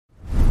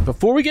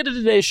Before we get to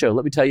today's show,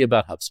 let me tell you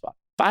about HubSpot.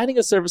 Finding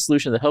a service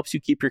solution that helps you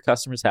keep your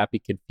customers happy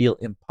can feel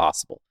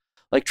impossible.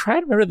 Like,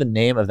 try to remember the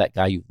name of that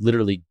guy you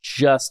literally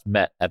just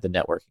met at the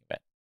networking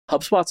event.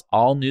 HubSpot's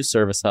all-new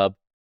Service Hub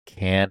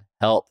can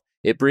help.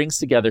 It brings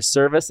together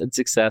service and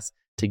success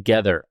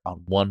together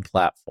on one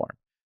platform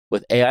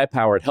with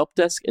AI-powered help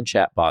desk and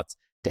chatbots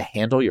to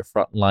handle your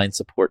frontline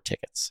support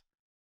tickets,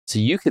 so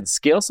you can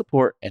scale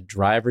support and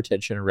drive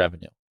retention and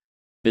revenue.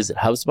 Visit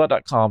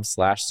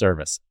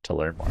HubSpot.com/service to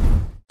learn more.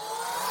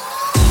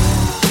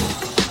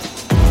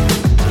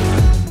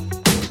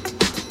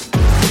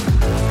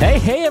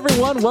 Hey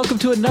everyone, welcome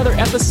to another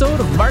episode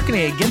of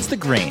Marketing Against the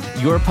Grain,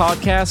 your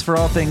podcast for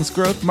all things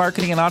growth,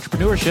 marketing, and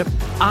entrepreneurship.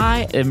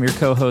 I am your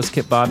co-host,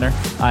 Kip Bodnar.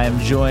 I am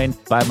joined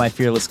by my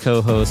fearless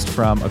co-host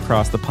from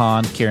across the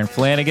pond, Kieran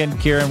Flanagan.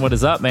 Kieran, what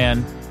is up,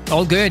 man?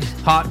 All good.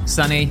 Hot,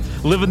 sunny.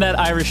 Living that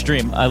Irish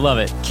dream. I love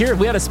it. Kieran,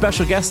 we had a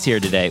special guest here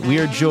today. We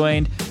are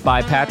joined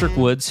by Patrick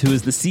Woods, who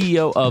is the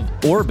CEO of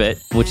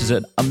Orbit, which is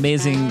an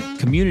amazing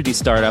community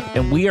startup.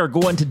 And we are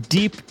going to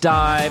deep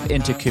dive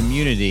into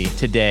community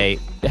today.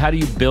 How do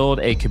you build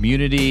a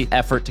community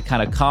effort to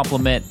kind of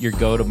complement your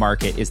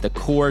go-to-market is the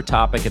core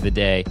topic of the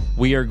day.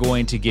 We are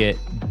going to get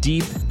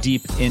deep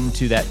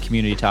into that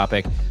community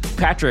topic.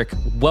 Patrick,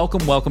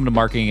 welcome to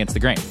Marketing Against the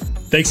Grain.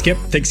 Thanks, Kip.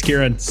 Thanks,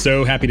 Kieran.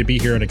 So happy to be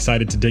here and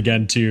excited to dig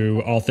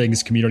into all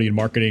things community and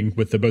marketing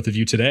with the both of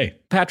you today.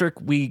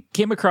 Patrick, we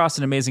came across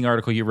an amazing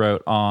article you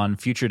wrote on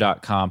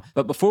future.com.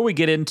 But before we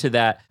get into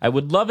that, I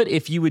would love it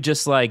if you would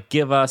just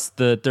give us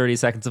the 30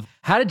 seconds of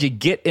how did you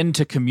get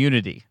into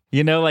community?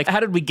 How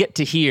did we get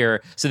to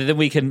here so that then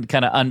we can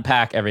kind of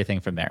unpack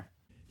everything from there?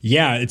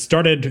 Yeah, it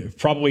started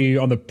probably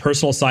on the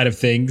personal side of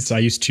things. I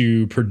used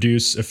to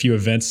produce a few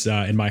events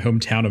in my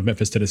hometown of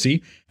Memphis,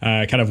 Tennessee,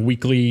 kind of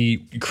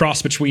weekly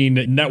cross between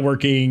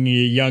networking,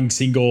 young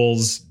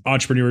singles,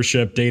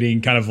 entrepreneurship,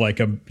 dating, kind of like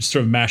a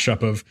sort of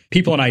mashup of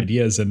people and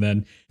ideas. And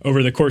then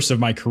over the course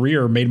of my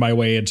career, made my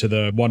way into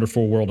the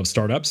wonderful world of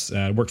startups.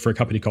 Worked for a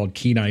company called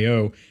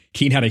Keen.io.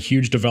 Keen had a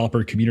huge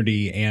developer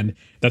community, and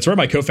that's where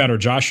my co-founder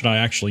Josh and I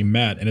actually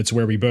met. And it's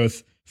where we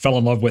both fell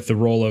in love with the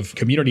role of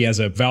community as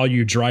a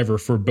value driver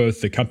for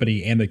both the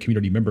company and the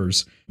community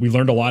members. We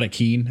learned a lot at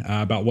Keen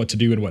about what to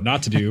do and what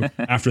not to do.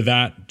 After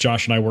that,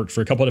 Josh and I worked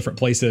for a couple of different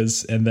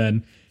places and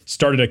then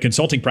started a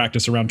consulting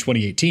practice around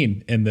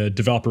 2018 in the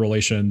developer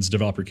relations,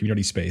 developer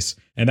community space.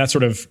 And that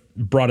sort of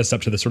brought us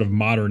up to the sort of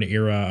modern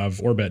era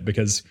of Orbit,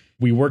 because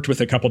we worked with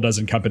a couple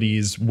dozen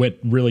companies, went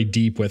really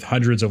deep with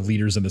hundreds of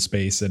leaders in the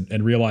space,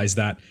 and realized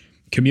that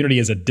community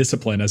as a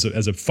discipline, as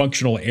a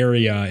functional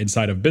area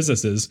inside of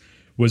businesses,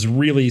 was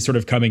really sort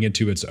of coming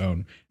into its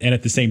own. And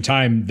at the same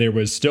time, there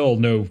was still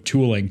no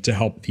tooling to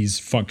help these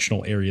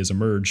functional areas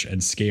emerge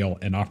and scale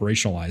and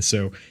operationalize.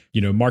 So,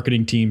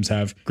 marketing teams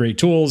have great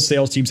tools,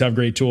 sales teams have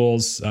great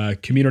tools,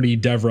 community,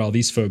 DevRel,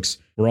 these folks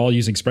were all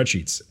using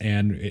spreadsheets.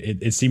 And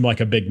it seemed like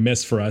a big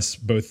miss for us,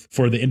 both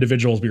for the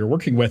individuals we were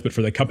working with, but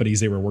for the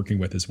companies they were working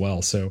with as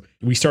well. So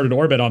we started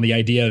Orbit on the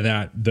idea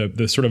that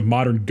the sort of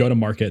modern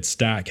go-to-market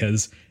stack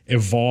has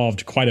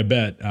evolved quite a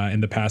bit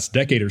in the past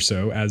decade or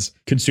so. As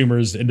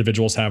consumers,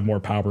 individuals have more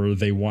power,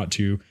 they want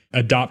to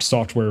adopt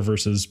software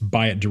versus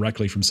buy it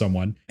directly from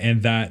someone.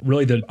 And that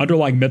really the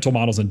underlying mental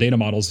models and data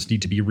models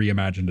need to be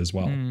reimagined as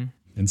well.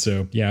 And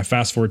so,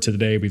 fast forward to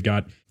today, we've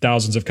got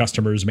thousands of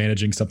customers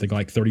managing something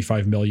like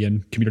 35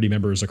 million community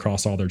members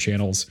across all their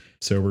channels.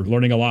 So we're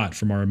learning a lot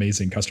from our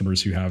amazing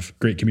customers who have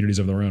great communities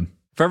of their own.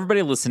 For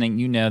everybody listening,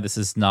 this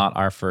is not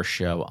our first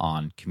show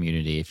on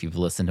community. If you've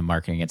listened to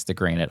Marketing Against the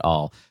Grain at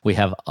all, we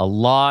have a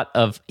lot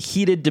of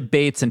heated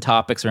debates and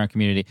topics around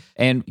community.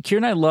 And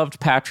Kieran and I loved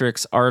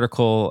Patrick's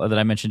article that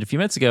I mentioned a few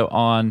minutes ago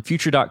on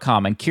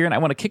future.com. And Kieran, I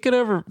want to kick it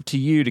over to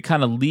you to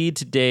kind of lead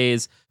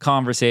today's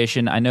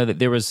conversation. I know that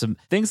there was some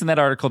things in that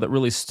article that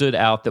really stood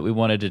out that we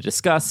wanted to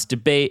discuss,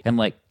 debate,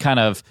 and kind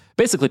of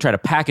basically try to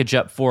package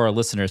up for our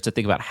listeners to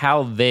think about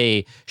how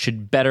they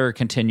should better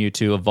continue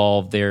to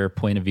evolve their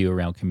point of view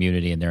around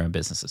community in their own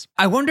businesses.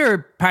 I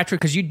wonder, Patrick,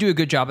 because you do a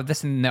good job of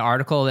this in the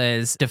article,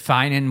 is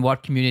defining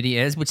what community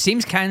is, which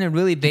seems kind of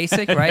really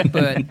basic, right?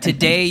 But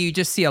today you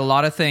just see a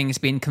lot of things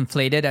being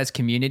conflated as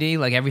community,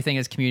 like everything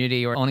is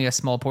community or only a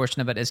small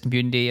portion of it is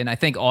community. And I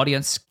think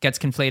audience gets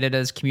conflated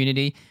as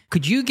community.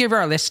 Could you give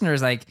our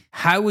listeners,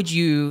 how would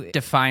you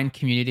define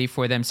community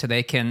for them so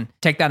they can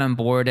take that on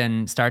board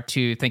and start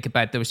to think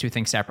about those two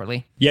things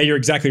separately? Yeah, you're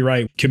exactly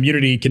right.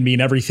 Community can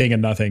mean everything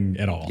and nothing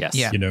at all. Yes.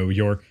 Yeah.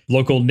 Your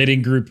local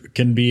knitting group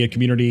can be a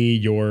community.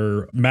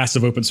 Your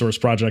massive open source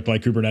project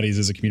like Kubernetes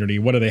is a community.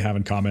 What do they have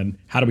in common?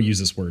 How do we use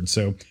this word?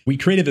 So we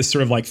created this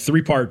sort of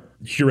 3-part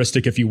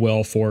heuristic, if you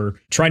will, for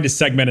trying to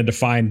segment and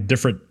define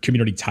different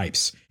community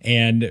types.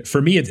 And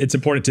for me, it's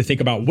important to think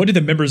about what do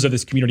the members of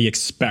this community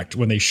expect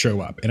when they show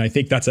up? And I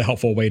think that's a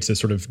helpful way to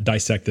sort of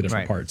dissect the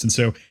different parts. And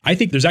so I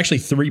think there's actually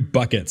 3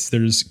 buckets.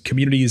 There's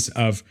communities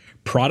of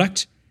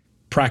product,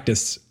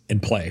 practice,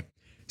 and play.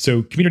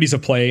 So communities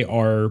of play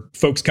are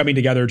folks coming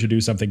together to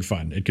do something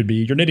fun. It could be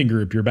your knitting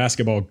group, your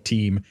basketball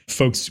team,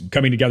 folks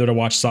coming together to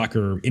watch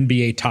soccer,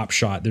 NBA Top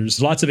Shot.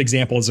 There's lots of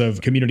examples of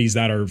communities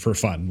that are for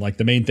fun. Like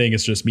the main thing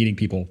is just meeting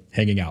people,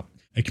 hanging out.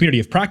 A community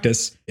of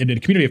practice. In a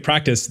community of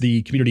practice,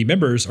 the community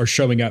members are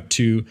showing up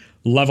to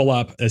level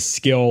up a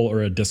skill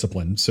or a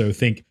discipline. So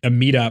think a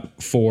meetup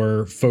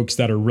for folks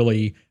that are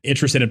really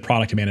interested in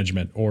product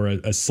management, or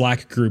a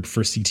Slack group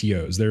for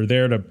CTOs. They're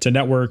there to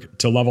network,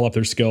 to level up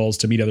their skills,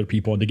 to meet other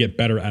people, and to get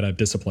better at a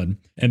discipline.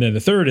 And then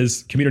the third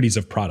is communities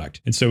of product.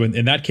 And so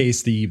in that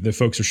case, the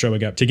folks are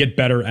showing up to get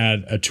better at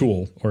a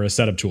tool or a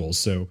set of tools.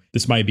 So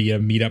this might be a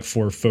meetup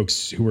for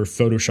folks who are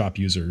Photoshop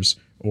users,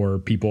 or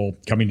people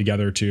coming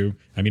together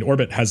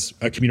Orbit has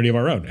a community of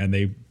our own,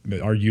 and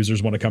our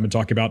users want to come and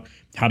talk about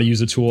how to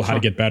use a tool, how to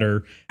get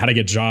better, how to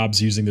get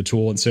jobs using the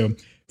tool. And so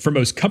for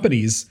most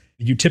companies,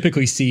 you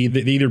typically see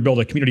that they either build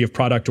a community of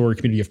product or a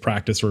community of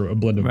practice, or a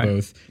blend of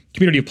both.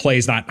 Community of play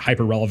is not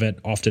hyper relevant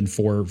often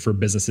for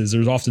businesses.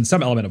 There's often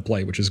some element of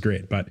play, which is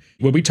great. But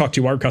what we talk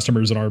to our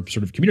customers and our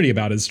sort of community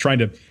about is trying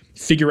to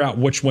figure out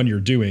which one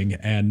you're doing,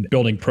 and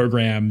building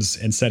programs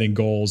and setting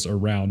goals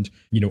around,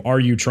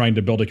 are you trying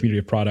to build a community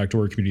of product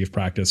or a community of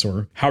practice,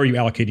 or how are you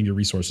allocating your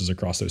resources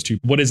across those two?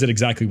 What is it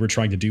exactly we're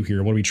trying to do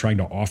here? What are we trying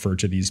to offer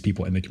to these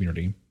people in the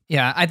community?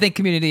 Yeah, I think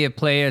community of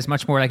play is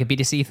much more like a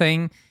B2C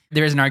thing.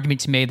 There is an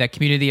argument to be made that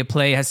community of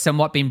play has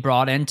somewhat been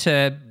brought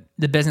into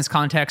the business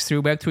context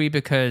through Web3,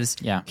 because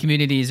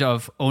communities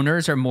of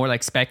owners are more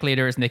like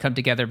speculators, and they come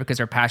together because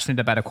they're passionate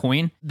about a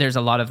coin. There's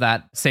a lot of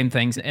that same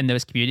things in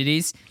those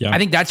communities. I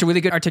think that's a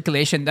really good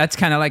articulation. That's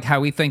kind of like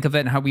how we think of it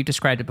and how we've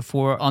described it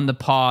before on the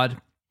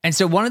pod. And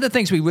so one of the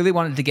things we really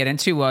wanted to get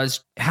into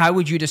was, how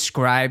would you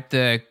describe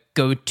the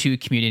go-to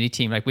community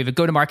team? Like, we have a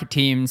go-to-market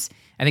teams.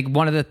 I think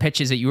one of the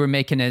pitches that you were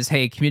making is,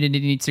 hey,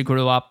 community needs to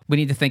grow up. We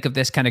need to think of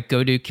this kind of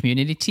go-to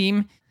community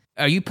team.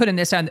 Are you putting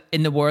this out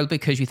in the world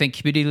because you think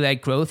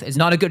community-led growth is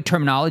not a good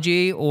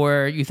terminology,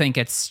 or you think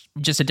it's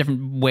just a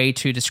different way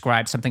to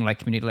describe something like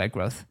community-led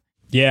growth?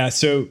 Yeah.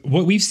 So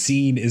what we've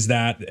seen is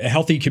that a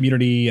healthy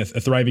community, a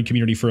thriving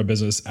community for a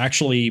business,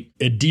 actually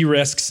it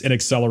de-risks and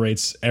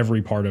accelerates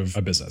every part of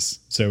a business.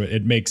 So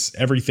it makes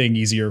everything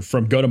easier,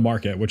 from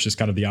go-to-market, which is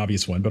kind of the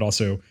obvious one, but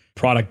also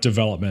product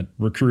development,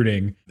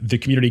 recruiting. The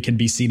community can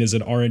be seen as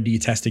an R&D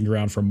testing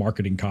ground for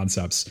marketing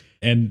concepts.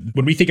 And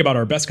when we think about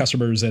our best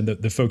customers and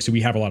the folks who we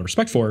have a lot of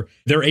respect for,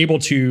 they're able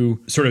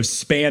to sort of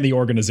span the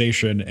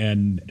organization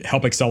and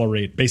help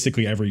accelerate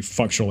basically every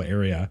functional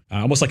area,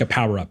 almost like a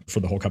power up for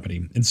the whole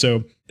company. And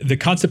so the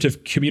concept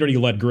of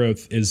community-led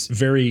growth is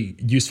very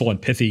useful and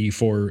pithy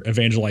for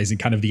evangelizing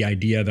kind of the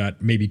idea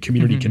that maybe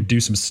community can do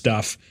some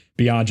stuff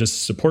beyond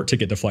just support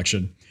ticket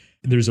deflection.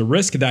 There's a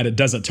risk that it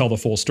doesn't tell the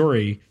full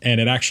story, and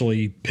it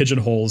actually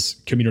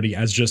pigeonholes community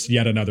as just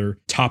yet another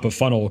top of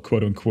funnel,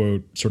 quote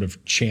unquote, sort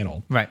of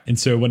channel. Right. And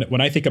so when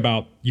I think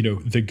about,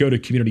 the go to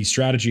community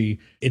strategy,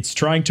 it's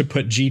trying to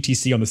put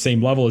GTC on the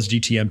same level as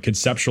GTM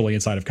conceptually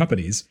inside of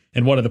companies.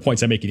 And one of the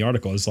points I make in the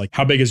article is like,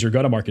 how big is your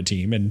go-to-market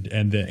team?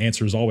 And the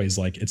answer is always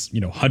like, it's,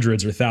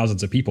 hundreds or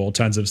thousands of people,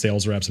 tons of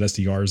sales reps and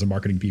SDRs and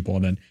marketing people.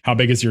 And then how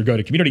big is your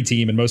go-to-community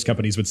team? And most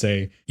companies would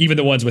say, even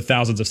the ones with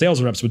thousands of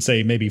sales reps would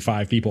say maybe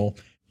 5 people,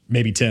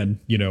 maybe 10,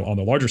 on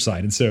the larger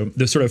side. And so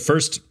the sort of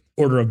first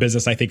order of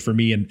business, I think, for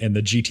me and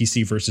the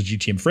GTC versus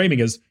GTM framing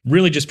is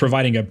really just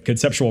providing a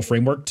conceptual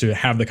framework to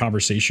have the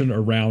conversation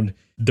around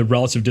the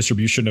relative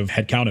distribution of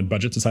headcount and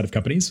budgets inside of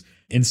companies.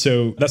 And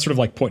so that's sort of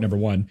like point number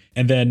one.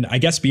 And then I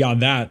guess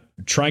beyond that,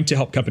 trying to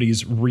help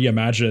companies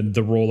reimagine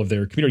the role of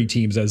their community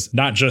teams as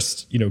not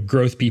just,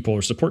 growth people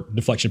or support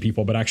deflection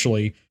people, but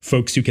actually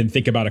folks who can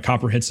think about a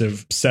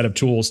comprehensive set of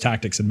tools,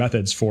 tactics, and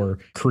methods for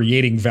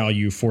creating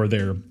value for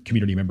their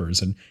community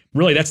members. And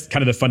really, that's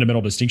kind of the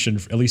fundamental distinction,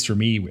 at least for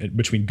me,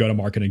 between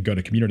go-to-market and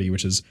go-to-community,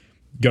 which is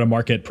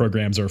go-to-market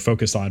programs are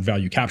focused on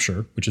value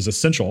capture, which is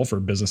essential for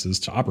businesses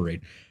to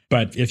operate.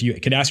 But if you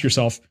can ask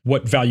yourself,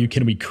 what value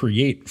can we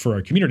create for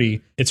our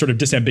community? It sort of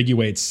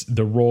disambiguates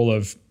the role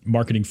of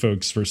marketing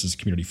folks versus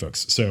community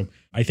folks. So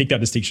I think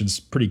that distinction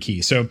is pretty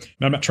key. So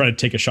I'm not trying to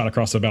take a shot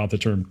across about the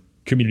term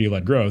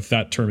community-led growth.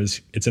 That term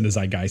it's in the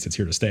zeitgeist, it's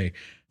here to stay.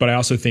 But I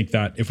also think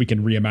that if we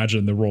can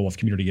reimagine the role of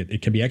community,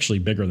 it can be actually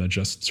bigger than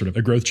just sort of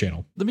a growth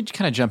channel. Let me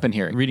kind of jump in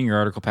here. Reading your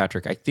article,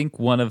 Patrick, I think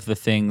one of the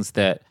things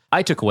that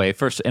I took away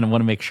first, and I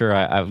want to make sure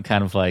I'm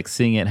kind of like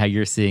seeing it how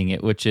you're seeing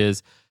it, which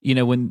is,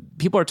 when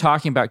people are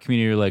talking about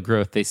community-led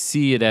growth, they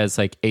see it as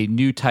like a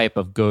new type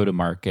of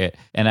go-to-market.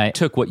 And I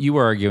took what you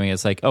were arguing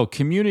as like,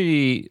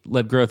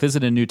 community-led growth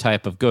isn't a new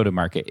type of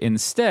go-to-market.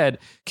 Instead,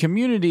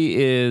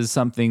 community is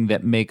something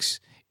that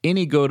makes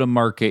any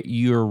go-to-market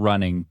you're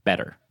running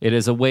better. It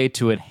is a way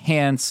to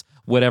enhance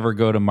whatever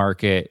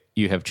go-to-market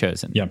you have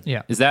chosen.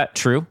 Yeah. Is that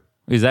true?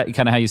 Is that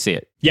kind of how you see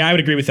it? Yeah, I would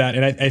agree with that.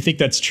 And I think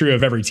that's true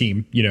of every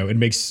team. It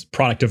makes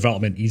product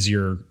development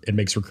easier. It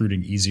makes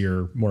recruiting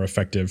easier, more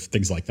effective,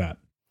 things like that.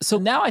 So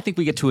now I think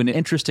we get to an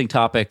interesting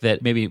topic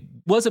that maybe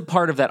wasn't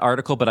part of that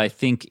article, but I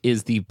think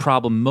is the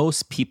problem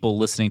most people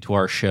listening to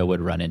our show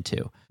would run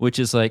into, which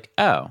is like,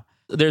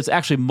 there's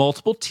actually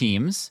multiple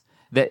teams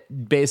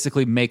that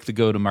basically make the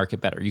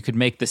go-to-market better. You could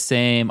make the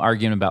same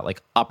argument about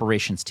like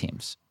operations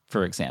teams,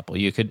 for example.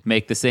 You could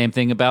make the same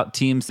thing about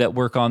teams that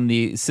work on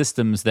the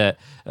systems that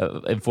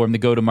inform the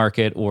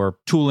go-to-market, or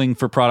tooling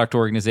for product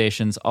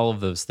organizations, all of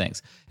those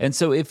things. And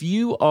so if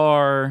you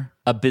are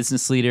a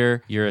business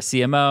leader, you're a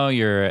CMO,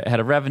 you're a head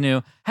of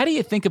revenue, how do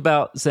you think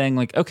about saying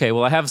like, okay,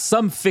 well, I have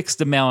some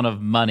fixed amount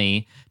of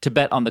money to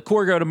bet on the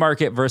core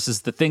go-to-market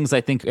versus the things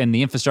I think and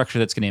the infrastructure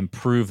that's going to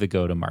improve the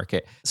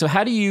go-to-market. So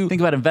how do you think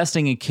about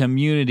investing in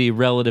community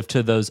relative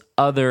to those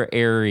other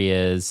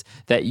areas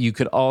that you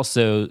could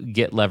also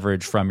get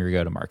leverage from your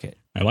go-to-market?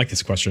 I like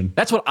this question.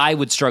 That's what I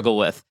would struggle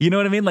with. You know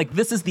what I mean? Like,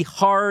 this is the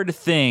hard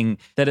thing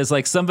that is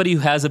like somebody who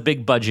has a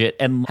big budget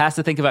and has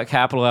to think about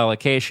capital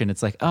allocation.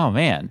 It's like, oh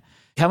man,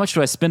 how much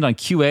do I spend on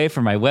QA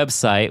for my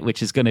website,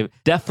 which is going to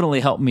definitely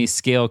help me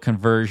scale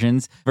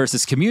conversions,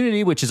 versus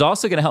community, which is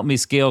also going to help me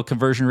scale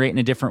conversion rate in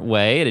a different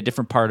way at a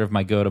different part of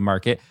my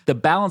go-to-market. The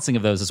balancing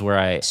of those is where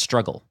I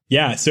struggle.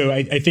 Yeah. So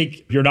I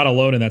think you're not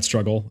alone in that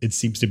struggle. It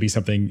seems to be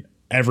something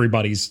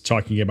everybody's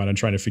talking about and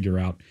trying to figure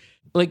out.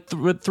 Like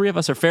three of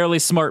us are fairly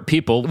smart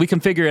people. We can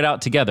figure it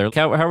out together.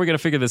 How are we going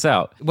to figure this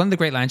out? One of the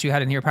great lines you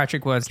had in here,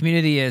 Patrick, was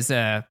community is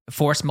a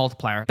force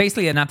multiplier,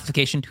 basically an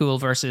amplification tool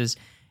versus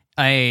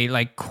a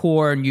like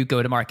core new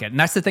go-to-market. And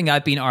that's the thing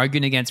I've been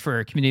arguing against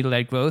for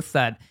community-led growth,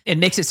 that it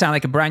makes it sound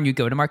like a brand new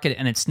go-to-market,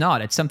 and it's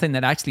not. It's something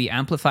that actually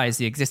amplifies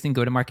the existing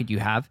go-to-market you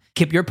have.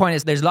 Kip, your point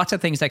is there's lots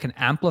of things that can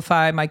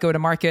amplify my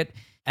go-to-market.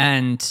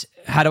 And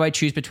how do I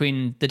choose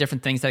between the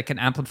different things that can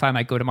amplify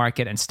my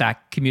go-to-market and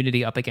stack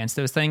community up against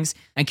those things?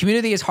 And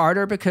community is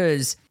harder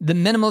because the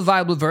minimal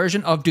viable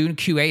version of doing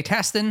QA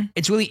testing,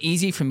 it's really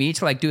easy for me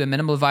to like do a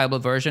minimal viable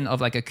version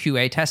of like a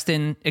QA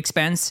testing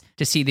expense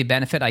to see the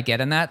benefit I get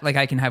in that. Like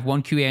I can have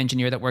one QA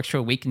engineer that works for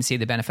a week and see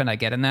the benefit I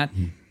get in that.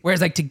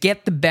 Whereas like to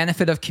get the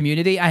benefit of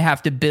community, I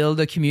have to build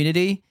a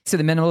community. So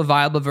the minimal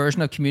viable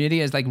version of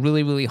community is like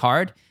really, really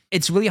hard.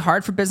 It's really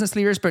hard for business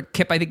leaders, but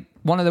Kip, I think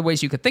one of the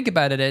ways you could think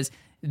about it is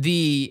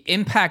the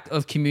impact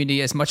of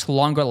community is much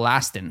longer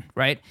lasting,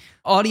 right?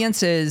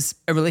 Audience is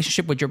a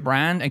relationship with your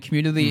brand, and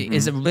community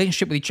is a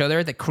relationship with each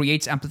other that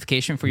creates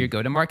amplification for your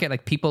go-to-market.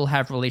 Like people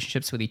have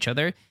relationships with each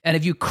other. And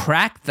if you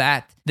crack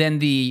that, then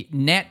the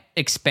net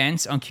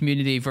expense on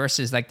community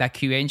versus like that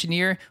QA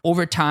engineer,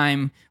 over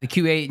time, the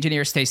QA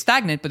engineer stays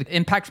stagnant, but the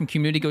impact from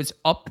community goes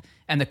up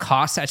and the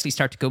costs actually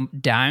start to go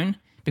down,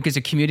 because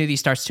the community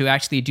starts to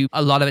actually do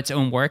a lot of its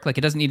own work. Like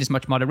it doesn't need as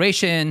much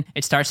moderation.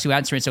 It starts to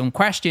answer its own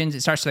questions.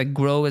 It starts to like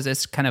grow as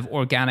this kind of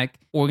organic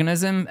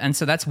organism. And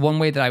so that's one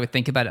way that I would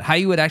think about it. How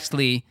you would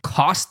actually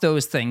cost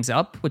those things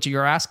up, which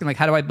you're asking, like,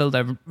 how do I build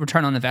a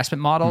return on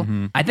investment model?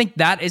 I think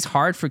that is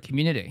hard for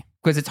community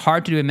because it's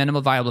hard to do a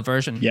minimal viable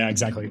version. Yeah,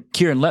 exactly.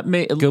 Kieran, let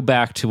me go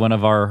back to one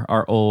of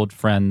our old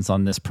friends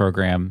on this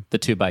program, the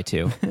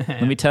 2x2.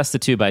 Let me test the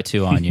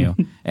 2x2 on you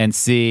and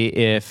see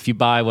if you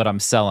buy what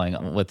I'm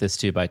selling with this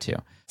 2x2.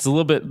 It's a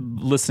little bit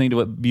listening to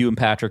what you and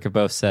Patrick have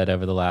both said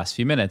over the last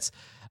few minutes.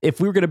 If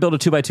we were going to build a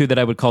 2x2 that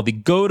I would call the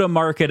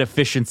go-to-market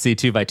efficiency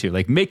 2x2,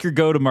 like make your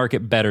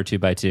go-to-market better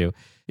 2x2,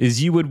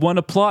 is you would want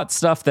to plot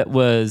stuff that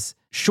was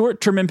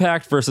short-term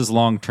impact versus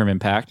long-term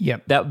impact.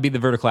 Yep. That would be the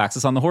vertical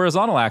axis. On the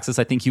horizontal axis,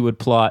 I think you would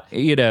plot,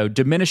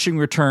 diminishing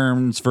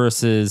returns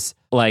versus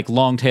like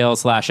long tail /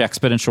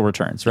 exponential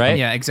returns, right?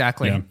 Yeah,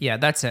 exactly. Yeah,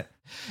 that's it.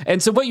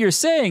 And so what you're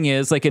saying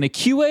is, like in a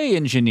QA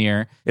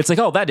engineer, it's like,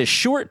 oh, that is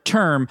short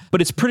term, but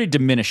it's pretty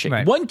diminishing.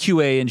 Right. One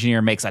QA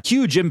engineer makes a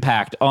huge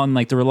impact on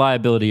like the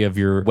reliability of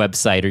your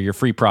website or your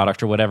free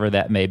product or whatever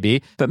that may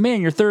be. But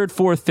man, your third,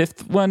 fourth,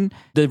 fifth one,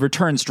 the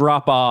returns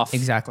drop off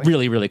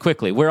really, really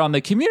quickly. Where on the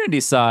community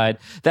side,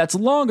 that's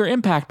longer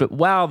impact, but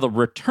wow, the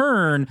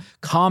return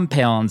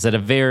compounds at a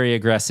very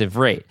aggressive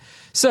rate.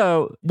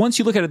 So once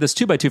you look at it this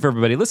 2x2 for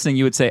everybody listening,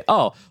 you would say,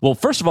 oh, well,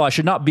 first of all, I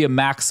should not be a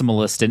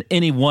maximalist in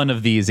any one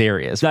of these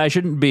areas. I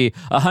shouldn't be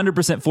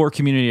 100% for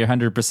community or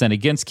 100%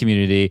 against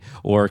community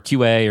or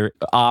QA or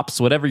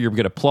ops, whatever you're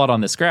going to plot on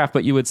this graph.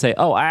 But you would say,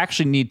 oh, I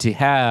actually need to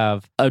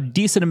have a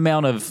decent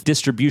amount of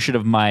distribution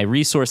of my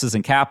resources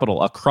and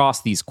capital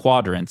across these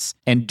quadrants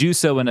and do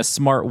so in a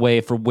smart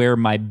way for where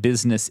my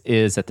business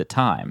is at the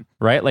time,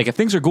 right? Like if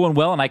things are going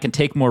well and I can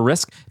take more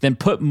risk, then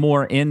put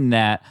more in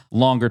that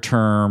longer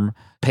term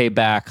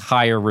payback,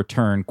 higher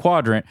return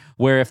quadrant,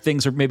 where if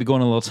things are maybe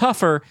going a little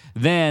tougher,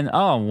 then,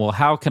 oh, well,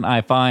 how can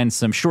I find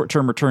some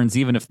short-term returns,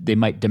 even if they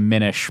might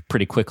diminish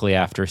pretty quickly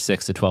after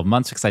 6 to 12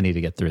 months, because I need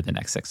to get through the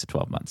next 6 to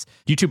 12 months.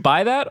 Do you two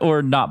buy that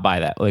or not buy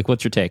that? Like,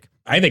 what's your take?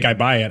 I think I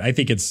buy it. I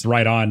think it's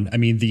right on. I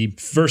mean, the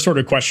first sort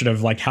of question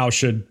of like, how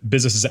should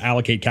businesses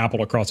allocate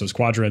capital across those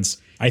quadrants?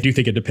 I do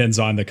think it depends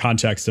on the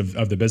context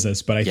of the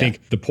business. But I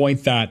think the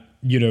point that,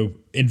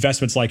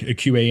 investments like a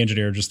QA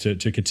engineer, just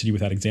to continue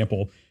with that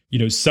example,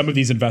 some of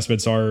these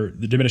investments are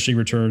the diminishing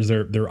returns.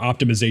 They're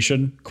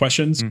optimization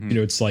questions.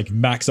 It's like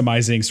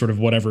maximizing sort of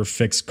whatever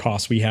fixed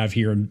costs we have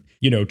here and,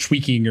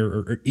 tweaking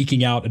or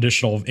eking out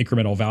additional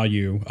incremental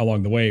value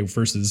along the way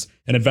versus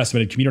an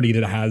investment in community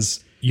that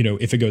has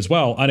if it goes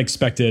well,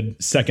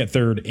 unexpected second,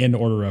 third in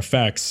order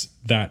effects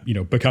that,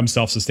 become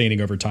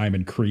self-sustaining over time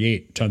and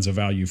create tons of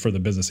value for the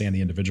business and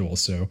the individual.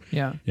 So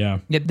yeah.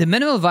 The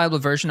minimal viable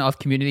version of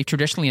community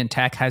traditionally in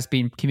tech has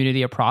been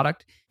community or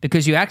product,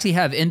 because you actually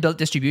have inbuilt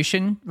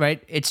distribution,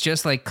 right? It's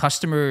just like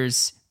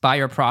customers buy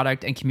your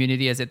product and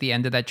community is at the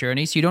end of that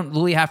journey. So you don't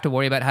really have to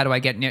worry about how do I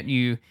get net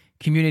new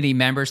community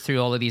members through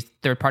all of these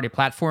third-party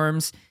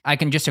platforms. I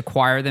can just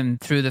acquire them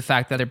through the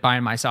fact that they're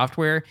buying my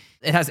software.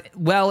 It has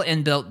well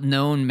inbuilt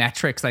known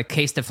metrics like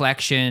case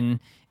deflection,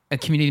 a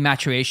community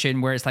maturation,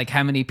 where it's like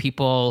how many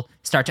people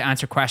start to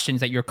answer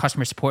questions that your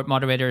customer support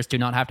moderators do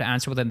not have to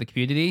answer within the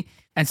community.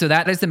 And so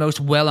that is the most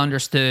well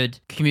understood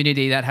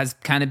community that has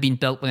kind of been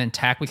built within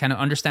tech. We kind of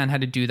understand how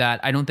to do that.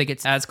 I don't think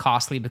it's as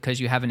costly because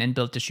you have an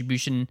inbuilt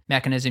distribution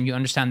mechanism. You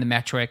understand the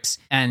metrics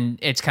and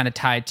it's kind of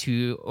tied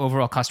to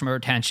overall customer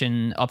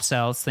retention,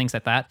 upsells, things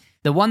like that.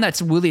 The one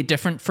that's really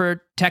different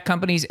for tech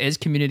companies is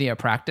community of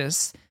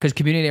practice, because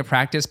community of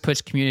practice puts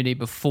community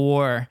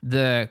before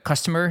the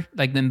customer,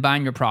 like them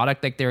buying your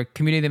product, like they're a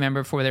community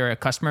member before they're a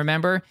customer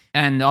member.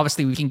 And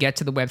obviously we can get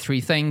to the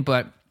Web3 thing,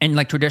 but in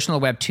like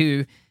traditional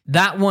Web2,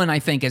 that one I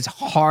think is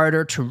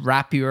harder to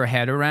wrap your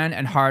head around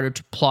and harder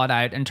to plot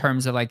out in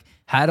terms of like,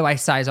 how do I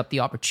size up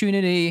the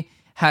opportunity?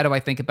 How do I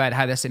think about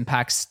how this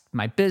impacts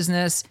my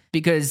business?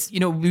 Because,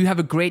 we have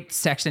a great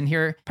section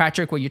here,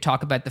 Patrick, where you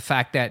talk about the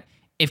fact that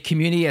if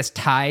community is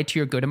tied to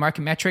your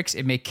go-to-market metrics,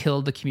 it may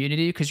kill the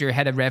community because your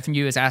head of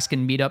revenue is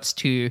asking meetups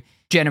to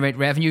generate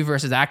revenue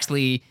versus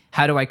actually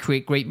how do I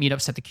create great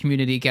meetups that the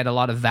community get a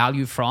lot of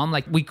value from?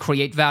 Like we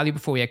create value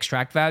before we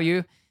extract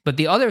value. But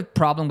the other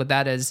problem with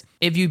that is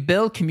if you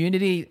build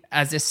community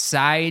as a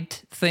side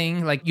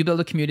thing, like you build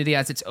a community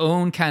as its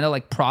own kind of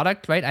like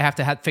product, right? I have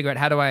to figure out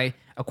how do I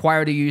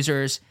acquire the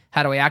users?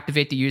 How do I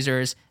activate the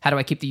users? How do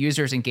I keep the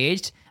users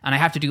engaged? And I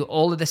have to do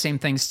all of the same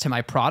things to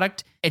my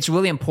product. It's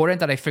really important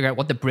that I figure out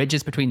what the bridge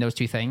is between those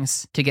two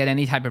things to get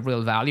any type of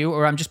real value,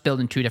 or I'm just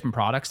building two different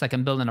products. Like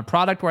I'm building a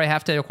product where I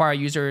have to acquire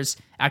users,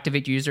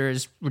 activate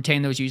users,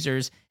 retain those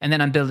users. And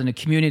then I'm building a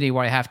community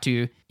where I have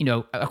to,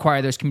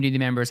 acquire those community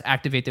members,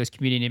 activate those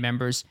community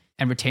members,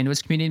 and retain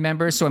those community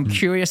members. So I'm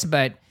curious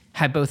about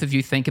how both of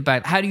you think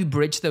about how do you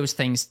bridge those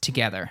things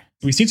together?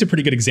 We've seen some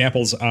pretty good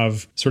examples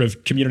of sort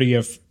of community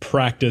of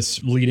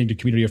practice leading to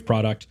community of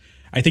product.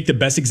 I think the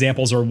best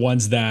examples are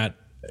ones that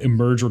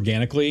emerge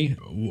organically.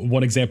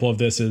 One example of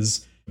this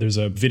is there's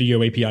a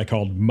video API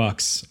called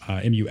Mux,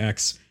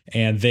 MUX,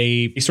 and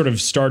they sort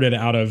of started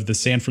out of the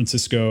San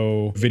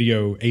Francisco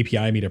video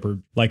API meetup, or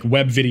like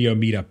web video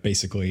meetup,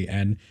 basically.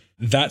 And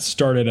that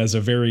started as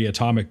a very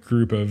atomic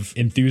group of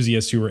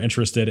enthusiasts who were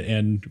interested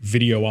in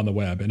video on the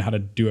web and how to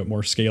do it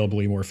more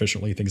scalably, more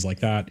efficiently, things like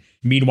that.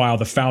 Meanwhile,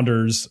 the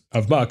founders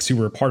of Mux, who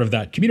were part of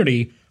that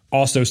community,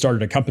 also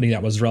started a company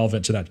that was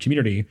relevant to that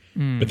community,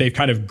 but they've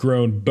kind of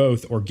grown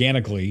both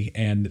organically.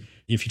 And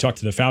if you talk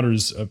to the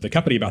founders of the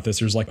company about this,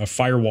 there's like a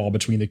firewall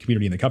between the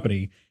community and the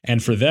company.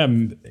 And for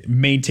them,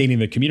 maintaining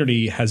the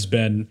community has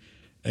been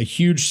a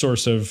huge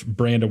source of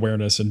brand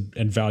awareness and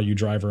value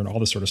driver and all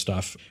this sort of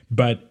stuff.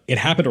 But it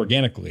happened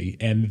organically,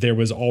 and there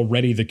was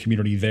already the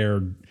community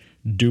there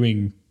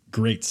doing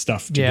great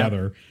stuff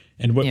together.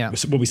 And what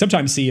we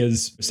sometimes see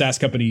is SaaS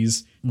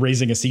companies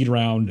raising a seed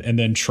round and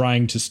then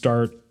trying to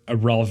start a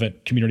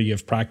relevant community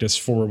of practice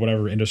for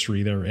whatever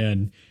industry they're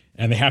in.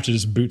 And they have to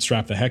just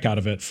bootstrap the heck out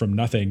of it from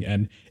nothing.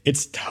 And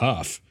it's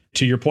tough.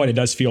 To your point, it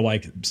does feel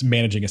like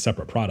managing a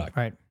separate product.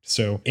 Right.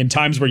 So in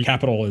times where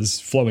capital is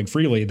flowing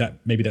freely,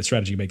 maybe that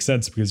strategy makes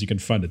sense because you can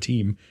fund a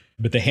team.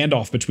 But the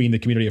handoff between the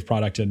community of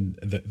product and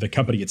the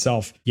company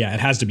itself, it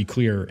has to be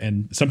clear.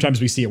 And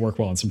sometimes we see it work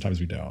well and sometimes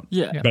we don't.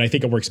 Yeah. But I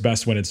think it works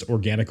best when it's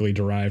organically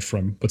derived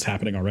from what's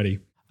happening already.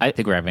 I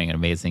think we're having an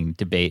amazing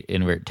debate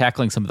and we're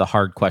tackling some of the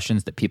hard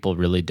questions that people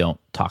really don't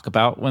talk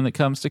about when it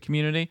comes to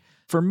community.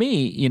 For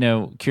me,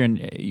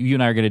 Kieran, you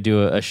and I are going to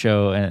do a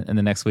show in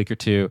the next week or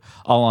two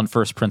all on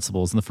first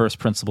principles. And the first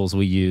principles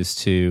we use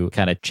to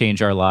kind of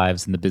change our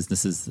lives and the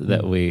businesses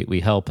that we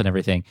help and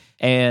everything.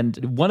 And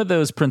one of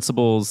those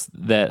principles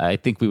that I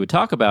think we would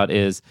talk about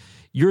is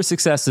your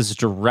success is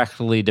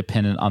directly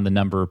dependent on the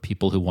number of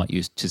people who want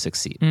you to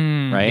succeed,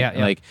 right? Yeah.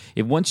 Like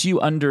once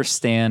you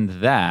understand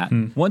that,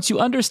 once you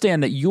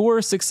understand that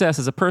your success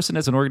as a person,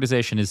 as an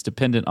organization is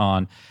dependent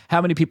on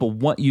how many people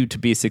want you to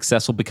be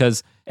successful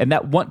and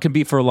that want can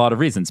be for a lot of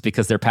reasons,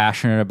 because they're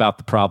passionate about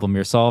the problem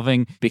you're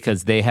solving,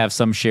 because they have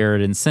some shared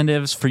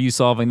incentives for you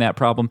solving that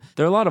problem.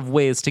 There are a lot of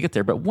ways to get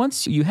there. But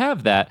once you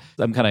have that,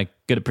 I'm kind of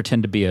going to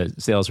pretend to be a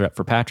sales rep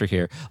for Patrick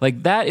here.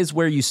 Like that is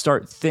where you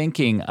start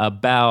thinking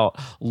about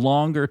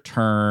longer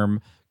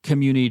term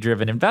community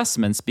driven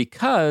investments,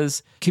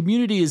 because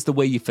community is the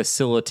way you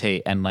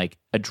facilitate and like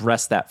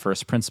address that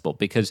first principle,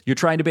 because you're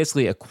trying to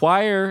basically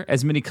acquire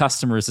as many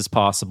customers as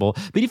possible.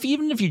 But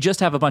even if you just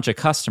have a bunch of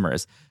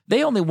customers,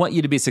 they only want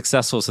you to be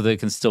successful so they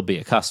can still be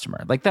a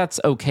customer. Like, that's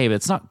okay, but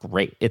it's not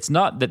great. It's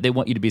not that they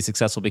want you to be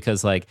successful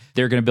because like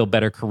they're going to build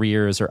better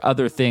careers or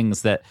other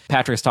things that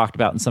Patrick's talked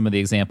about in some of the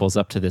examples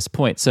up to this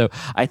point. So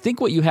I think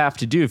what you have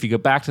to do, if you go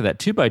back to that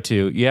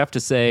 2x2, you have to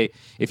say,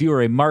 if you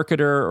are a marketer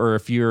or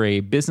if you're a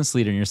business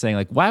leader and you're saying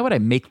like, why would I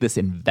make this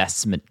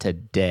investment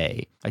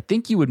today? I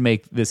think you would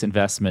make this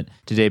investment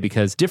today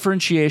because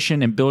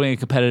differentiation and building a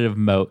competitive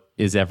moat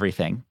is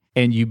everything.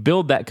 And you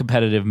build that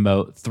competitive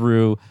moat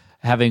through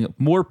having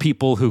more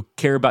people who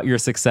care about your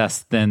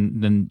success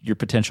than your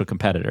potential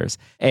competitors.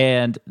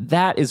 And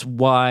that is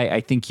why I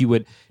think you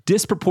would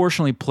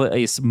disproportionately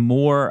place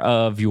more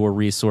of your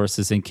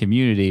resources in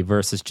community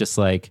versus just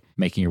like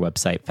making your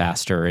website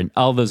faster and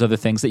all those other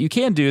things that you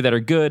can do that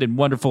are good and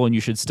wonderful and you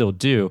should still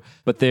do,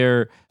 but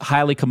they're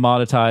highly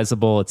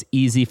commoditizable. It's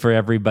easy for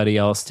everybody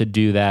else to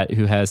do that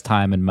who has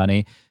time and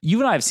money.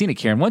 You and I have seen it,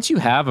 Kieran. Once you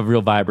have a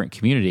real vibrant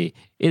community,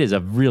 it is a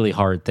really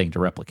hard thing to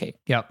replicate.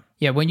 Yep.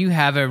 Yeah, when you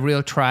have a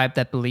real tribe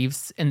that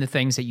believes in the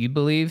things that you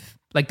believe,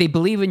 like they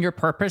believe in your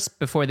purpose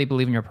before they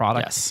believe in your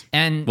product. Yes.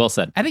 And well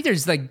said. I think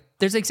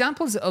there's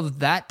examples of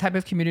that type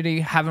of community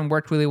having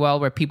worked really well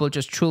where people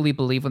just truly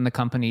believe in the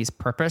company's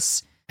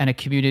purpose and a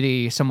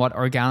community somewhat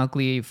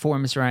organically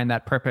forms around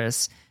that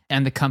purpose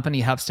and the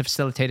company helps to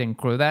facilitate and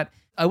grow that.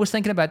 I was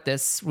thinking about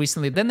this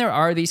recently. Then there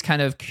are these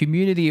kind of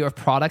community of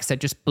products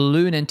that just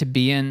balloon into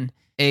being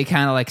a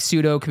kind of like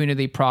pseudo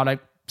community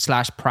product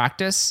 /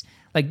 practice.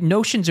 Like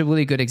Notion's a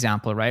really good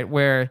example, right?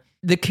 Where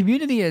the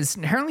community is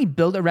inherently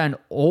built around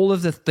all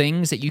of the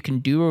things that you can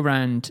do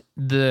around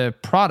the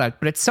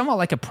product, but it's somewhat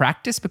like a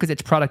practice because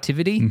it's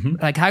productivity. Mm-hmm.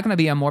 Like, how can I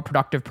be a more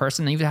productive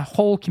person? And you have a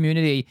whole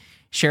community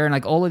sharing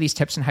like all of these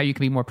tips on how you can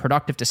be more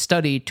productive to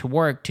study, to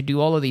work, to do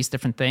all of these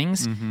different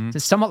things. Mm-hmm. So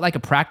it's somewhat like a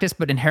practice,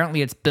 but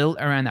inherently it's built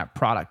around that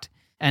product.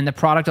 And the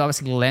product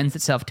obviously lends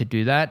itself to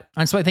do that.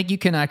 And so I think you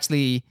can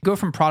actually go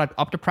from product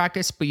up to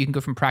practice, but you can go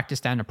from practice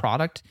down to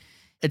product.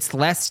 It's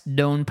less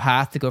known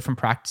path to go from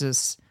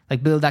practice,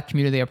 like build that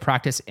community of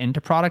practice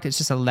into product. It's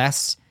just a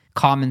less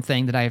common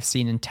thing that I have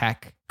seen in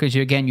tech. Because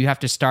you have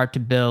to start to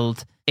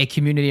build a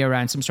community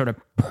around some sort of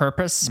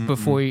purpose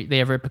before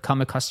they ever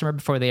become a customer,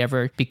 before they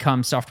ever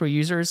become software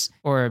users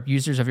or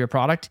users of your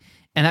product.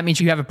 And that means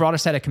you have a broader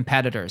set of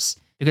competitors.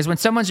 Because when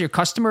someone's your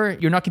customer,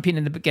 you're not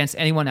competing against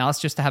anyone else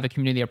just to have a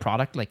community of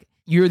product. Like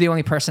you're the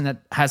only person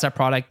that has that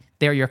product.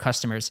 They're your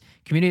customers.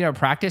 Community of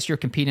practice, you're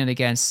competing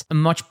against a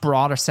much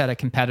broader set of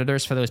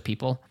competitors for those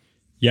people.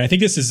 Yeah, I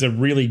think this is a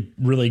really,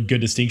 really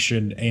good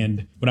distinction.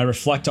 And when I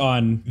reflect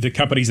on the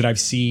companies that I've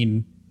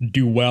seen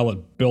do well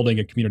at building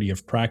a community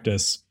of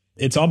practice,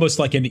 it's almost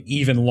like an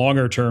even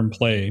longer term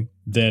play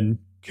than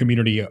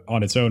community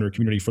on its own or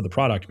community for the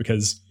product,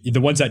 because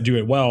the ones that do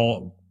it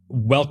well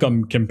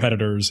welcome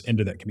competitors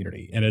into that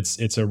community. And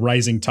it's a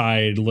rising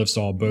tide lifts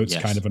all boats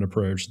kind of an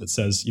approach that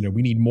says,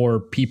 we need more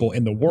people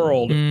in the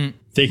world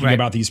thinking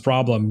about these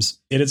problems.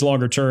 It is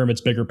longer term,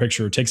 it's bigger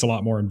picture, it takes a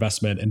lot more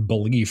investment and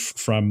belief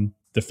from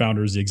the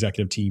founders, the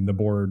executive team, the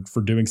board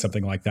for doing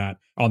something like that.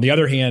 On the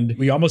other hand,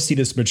 we almost see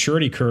this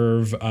maturity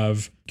curve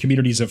of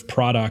communities of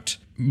product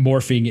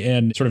morphing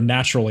in sort of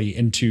naturally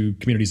into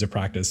communities of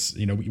practice.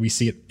 We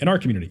see it in our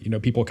community.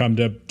 People come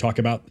to talk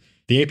about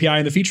the API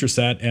and the feature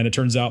set, and it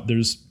turns out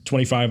there's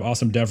 25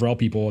 awesome DevRel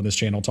people in this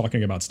channel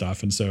talking about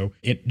stuff. And so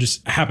it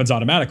just happens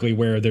automatically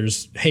where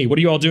there's, hey, what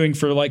are you all doing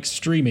for like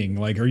streaming?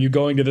 Like, are you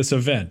going to this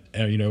event?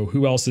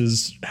 Who else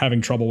is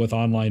having trouble with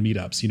online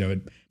meetups?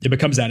 It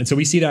becomes that. And so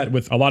we see that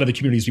with a lot of the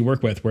communities we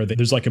work with, where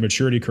there's like a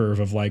maturity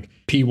curve of like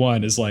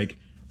P1 is like,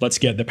 let's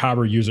get the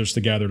power users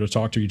together to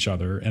talk to each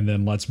other. And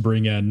then let's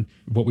bring in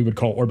what we would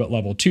call orbit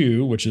level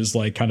 2, which is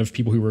like kind of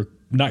people who were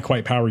not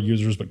quite power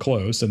users, but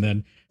close. And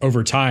then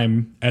over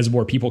time, as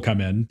more people come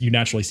in, you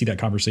naturally see that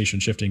conversation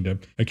shifting to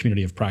a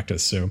community of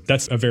practice. So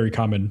that's a very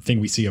common thing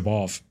we see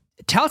evolve.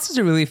 Talis is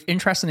a really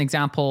interesting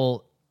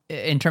example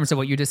in terms of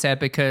what you just said,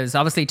 because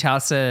obviously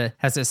Talis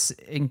has this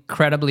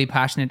incredibly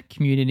passionate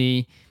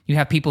community. You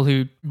have people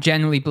who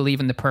genuinely believe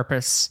in the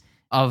purpose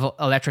of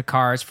electric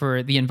cars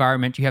for the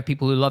environment. You have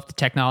people who love the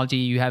technology.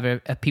 You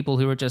have people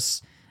who are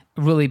just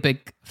really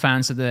big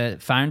fans of the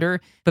founder.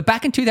 But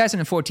back in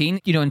 2014,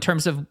 in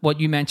terms of what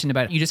you mentioned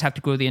about you just have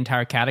to grow the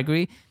entire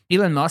category,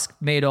 Elon Musk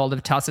made all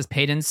of Talis's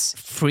patents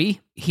free.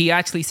 He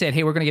actually said,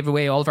 hey, we're going to give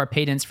away all of our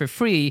patents for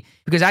free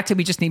because actually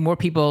we just need more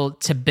people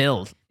to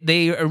build.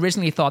 They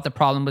originally thought the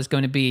problem was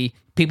going to be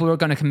people were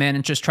going to come in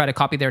and just try to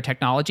copy their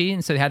technology.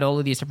 And so they had all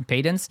of these different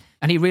patents.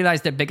 And he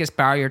realized their biggest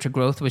barrier to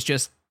growth was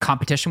just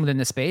competition within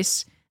the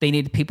space. They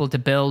needed people to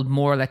build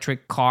more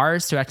electric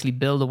cars to actually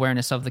build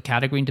awareness of the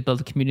category and to build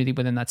a community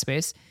within that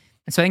space.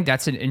 And so I think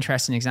that's an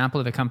interesting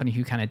example of a company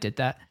who kind of did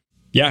that.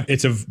 Yeah,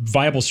 it's a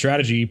viable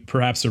strategy,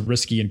 perhaps a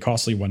risky and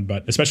costly one,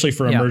 but especially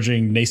for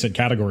emerging nascent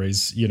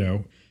categories,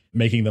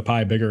 making the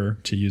pie bigger,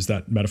 to use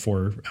that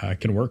metaphor,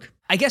 can work.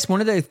 I guess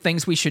one of the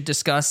things we should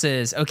discuss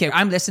is, okay,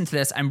 I'm listening to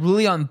this. I'm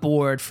really on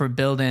board for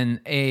building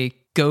a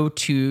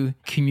go-to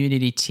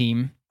community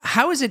team.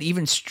 how is it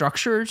even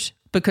structured?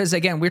 Because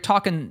again, we're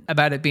talking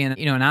about it being,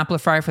 an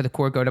amplifier for the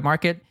core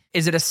go-to-market.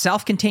 Is it a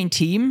self-contained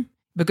team?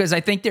 Because I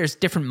think there's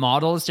different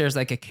models. There's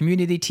like a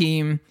community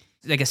team,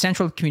 like a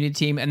central community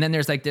team. And then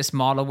there's like this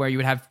model where you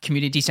would have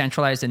community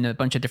decentralized in a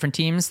bunch of different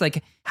teams.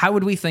 Like, how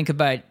would we think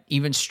about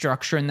even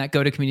structuring that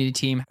go-to-community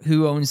team?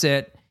 Who owns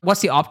it?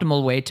 What's the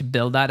optimal way to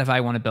build that if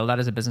I want to build that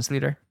as a business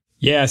leader?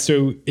 Yeah,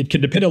 so it can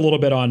depend a little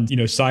bit on,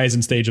 size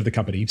and stage of the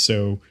company.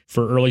 So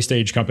for early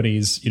stage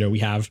companies, we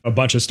have a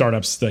bunch of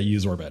startups that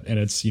use Orbit, and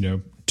it's,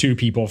 2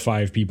 people,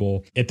 5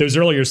 people. At those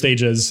earlier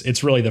stages,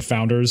 it's really the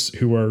founders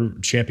who are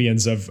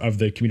champions of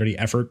the community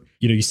effort.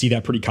 You see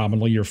that pretty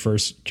commonly. Your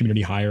first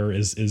community hire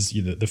is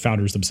the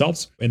founders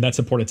themselves. And that's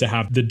important to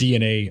have the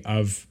DNA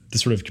of the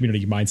sort of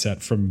community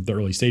mindset from the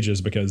early stages,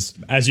 because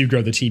as you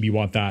grow the team, you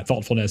want that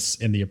thoughtfulness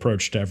in the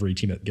approach to every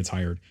team that gets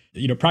hired.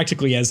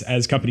 Practically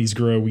as companies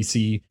grow, we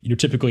see,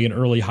 typically an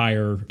early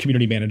hire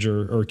community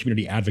manager or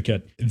community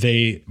advocate.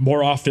 They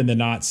more often than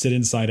not sit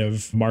inside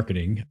of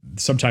marketing.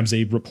 Sometimes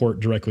they report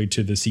directly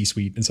to the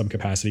C-suite in some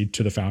capacity,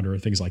 to the founder,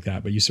 things like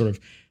that. But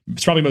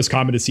it's probably most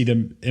common to see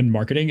them in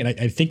marketing. And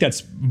I think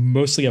that's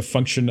mostly a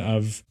function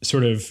of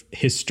sort of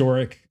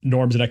historic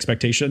norms and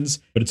expectations,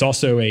 but it's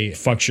also a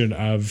function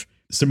of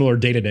similar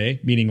day-to-day,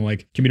 meaning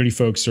like community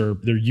folks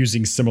they're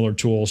using similar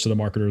tools to the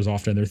marketers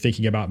often. They're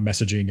thinking about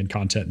messaging and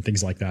content and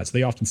things like that. So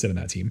they often sit in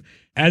that team.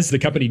 As the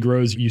company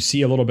grows, you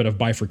see a little bit of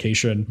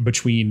bifurcation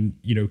between,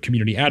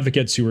 community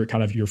advocates who are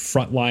kind of your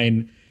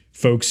frontline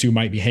folks who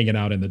might be hanging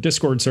out in the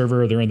Discord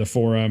server, they're in the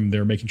forum,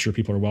 they're making sure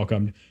people are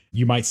welcomed.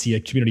 You might see a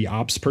community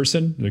ops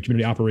person. The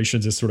community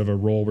operations is sort of a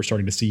role we're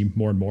starting to see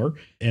more and more.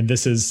 And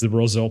this is the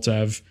result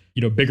of,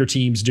 bigger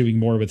teams doing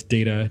more with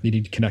data,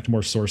 needing to connect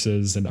more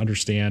sources and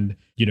understand,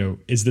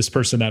 is this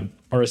person that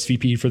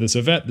RSVP for this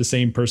event the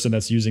same person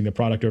that's using the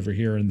product over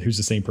here, and who's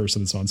the same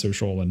person that's on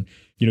social? And,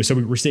 so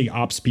we're seeing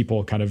ops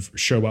people kind of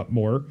show up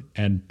more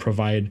and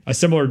provide a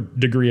similar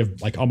degree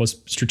of like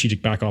almost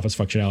strategic back office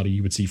functionality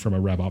you would see from a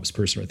rev ops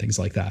person or things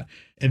like that.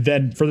 And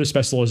then further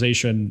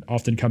specialization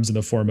often comes in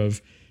the form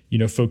of,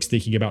 folks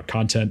thinking about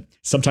content.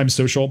 Sometimes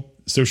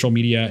social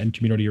media and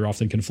community are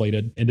often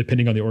conflated. And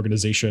depending on the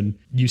organization,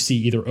 you see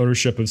either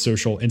ownership of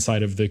social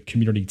inside of the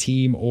community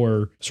team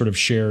or sort of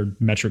shared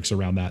metrics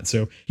around that.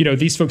 So,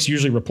 these folks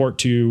usually report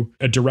to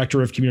a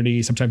director of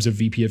community, sometimes a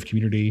VP of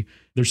community.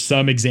 There's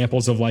some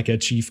examples of like a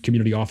chief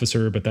community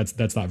officer, but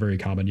that's not very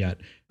common yet.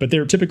 But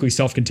they're typically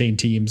self-contained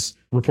teams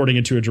reporting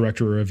into a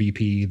director or a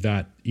VP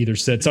that either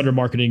sits under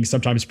marketing,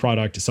 sometimes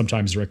product,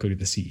 sometimes directly to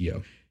the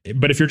CEO.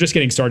 But if you're just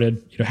getting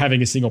started,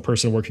 having a single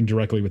person working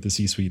directly with the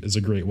C-suite is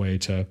a great way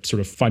to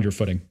sort of find your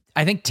footing.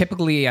 I think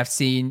typically I've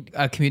seen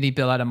a community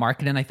build out of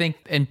marketing. I think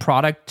in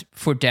product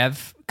for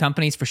dev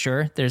companies, for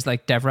sure, there's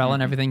like DevRel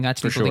and everything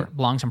that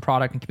belongs in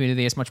product, and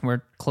community is much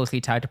more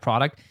closely tied to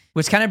product,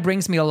 which kind of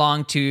brings me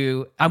along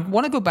to, I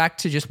want to go back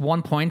to just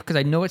one point, because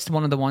I know it's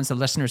one of the ones the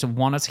listeners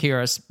want us to hear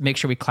us make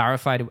sure we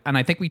clarified. And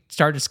I think we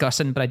started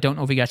discussing, but I don't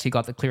know if we actually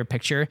got the clear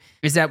picture,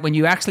 is that when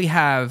you actually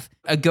have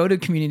a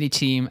go-to-community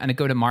team and a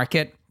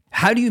go-to-market,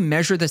 how do you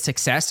measure the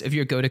success of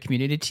your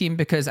go-to-community team?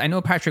 Because I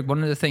know, Patrick,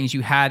 one of the things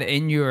you had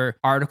in your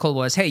article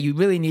was, hey, you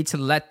really need to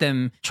let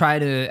them try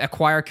to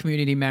acquire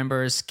community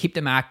members, keep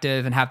them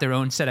active, and have their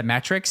own set of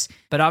metrics.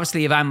 But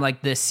obviously, if I'm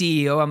like the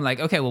CEO, I'm like,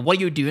 okay, well, what are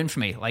you doing for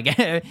me? Like,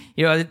 the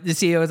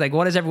CEO is like,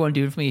 what is everyone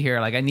doing for me here?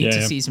 Like, I need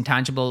to see some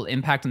tangible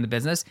impact on the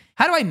business.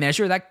 How do I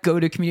measure that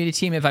go-to-community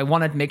team if I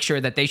want to make sure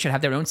that they should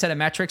have their own set of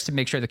metrics to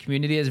make sure the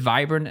community is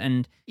vibrant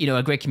and,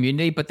 a great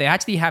community, but they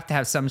actually have to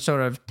have some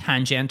sort of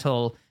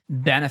tangential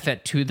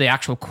benefit to the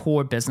actual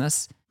core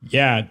business?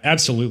 Yeah,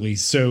 absolutely.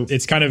 So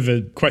it's kind of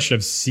a question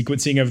of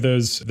sequencing of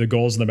the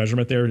goals and the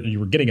measurement there. And you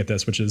were getting at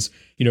this, which is,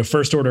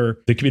 first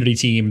order, the community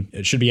team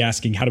should be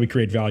asking, how do we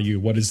create value?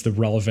 What is the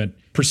relevant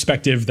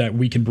perspective that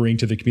we can bring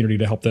to the community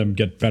to help them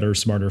get better,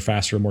 smarter,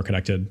 faster, more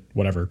connected,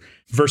 whatever?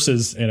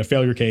 Versus in a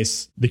failure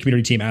case, the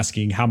community team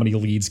asking, how many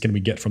leads can we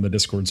get from the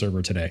Discord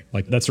server today?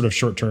 Like that's sort of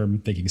short-term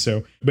thinking.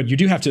 So, but you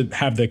do have to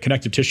have the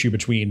connective tissue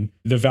between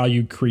the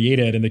value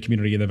created in the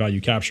community and the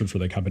value captured for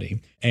the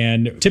company.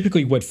 And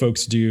typically what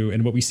folks do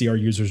and what we see our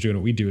users do and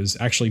what we do is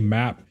actually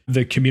map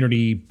the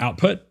community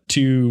output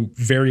to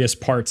various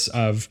parts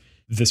of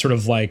the sort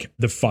of like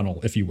the funnel,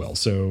 if you will.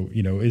 So,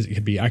 it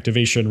could be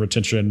activation,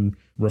 retention,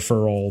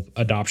 referral,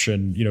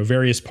 adoption,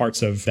 various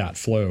parts of that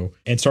flow,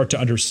 and start to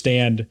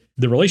understand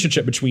the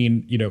relationship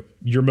between,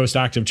 your most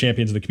active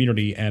champions in the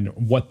community and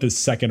what the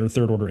second or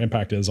third order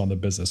impact is on the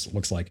business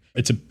looks like.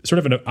 It's a sort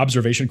of an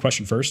observation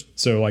question first.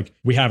 So like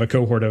we have a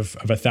cohort of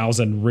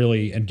 1,000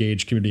 really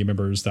engaged community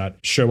members that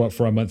show up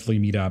for a monthly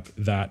meetup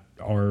that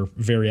are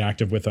very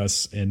active with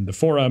us in the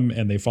forum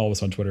and they follow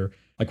us on Twitter.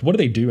 Like, what do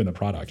they do in the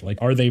product? Like,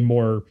 are they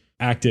more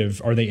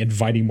active? Are they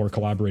inviting more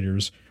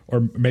collaborators?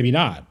 Or maybe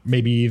not.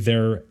 Maybe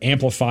they're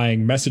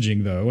amplifying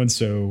messaging though. And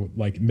so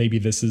like maybe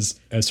this is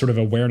a sort of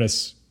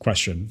awareness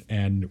question,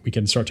 and we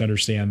can start to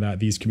understand that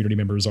these community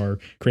members are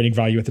creating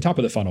value at the top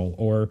of the funnel.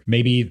 Or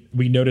maybe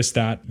we notice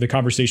that the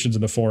conversations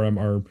in the forum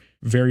are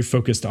very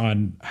focused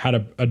on how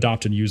to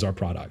adopt and use our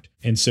product.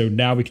 And so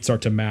now we can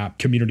start to map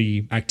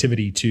community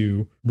activity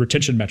to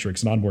retention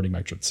metrics and onboarding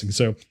metrics. And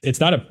so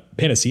it's not a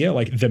panacea.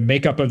 Like the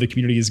makeup of the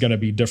community is going to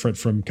be different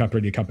from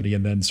company to company.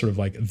 And then sort of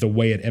like the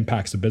way it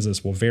impacts the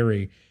business will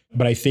vary.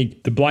 But I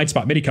think the blind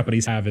spot many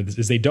companies have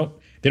is they don't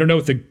know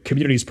what the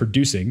community is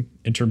producing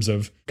in terms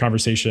of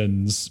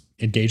conversations,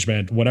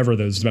 engagement, whatever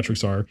those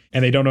metrics are,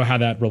 and they don't know how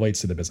that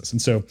relates to the business.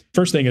 And so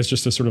first thing is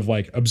just to sort of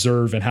like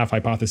observe and have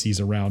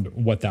hypotheses around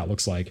what that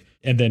looks like.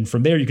 And then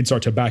from there, you can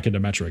start to back into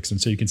metrics. And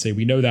so you can say,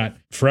 we know that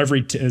for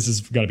every, this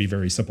is going to be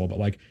very simple, but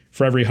like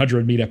for every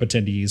 100 meetup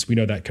attendees, we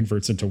know that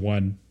converts into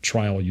one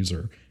trial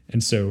user.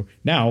 And so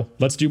now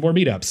let's do more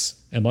meetups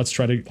and let's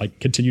try to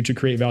like continue to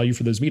create value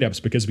for those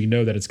meetups because we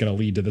know that it's going to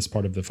lead to this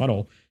part of the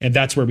funnel. And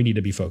that's where we need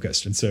to be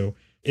focused. And so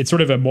it's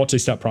sort of a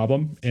multi-step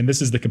problem. And this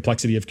is the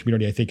complexity of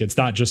community. I think it's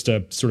not just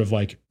a sort of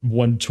like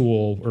one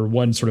tool or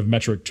one sort of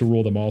metric to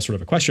rule them all sort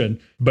of a question.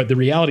 But the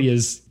reality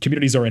is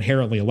communities are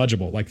inherently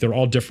illegible. Like they're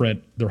all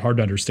different. They're hard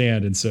to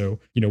understand. And so,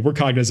 we're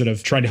cognizant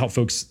of trying to help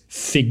folks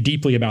think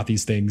deeply about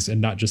these things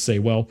and not just say,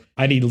 well,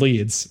 I need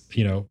leads.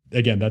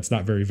 Again, that's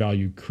not very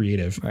value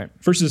creative. Right.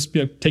 Versus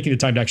taking the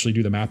time to actually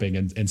do the mapping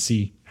and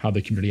see how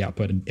the community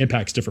output and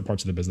impacts different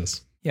parts of the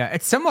business. Yeah,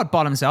 it's somewhat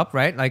bottoms up,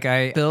 right? Like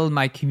I build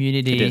my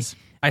community. It is.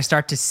 I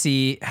start to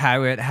see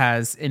how it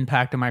has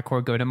impact on my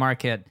core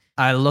go-to-market.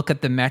 I look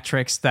at the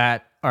metrics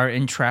that are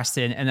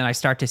interested, and then I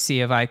start to see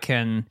if I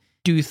can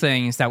do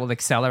things that will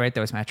accelerate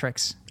those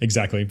metrics.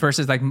 Exactly.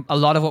 Versus like a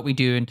lot of what we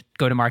do in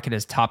go-to-market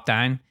is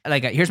top-down.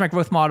 Like here's my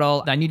growth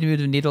model. I need to move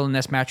the needle in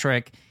this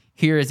metric.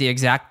 Here is the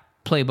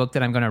exact playbook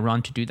that I'm going to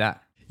run to do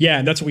that. Yeah,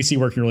 and that's what we see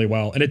working really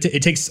well. And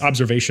it takes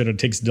observation, it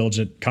takes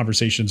diligent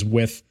conversations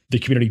with the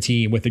community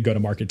team, with the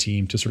go-to-market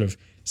team to sort of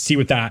see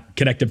what that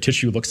connective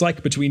tissue looks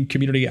like between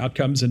community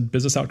outcomes and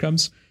business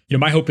outcomes.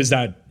 My hope is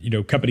that,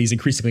 companies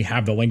increasingly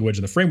have the language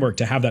and the framework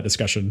to have that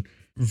discussion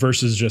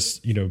versus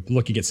just,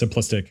 looking at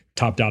simplistic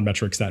top-down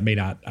metrics that may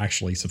not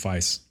actually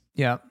suffice.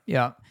 Yeah.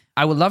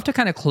 I would love to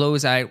kind of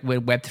close out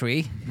with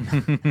Web3.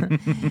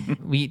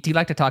 Do you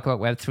like to talk about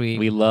Web3?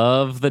 We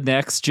love the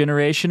next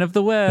generation of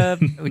the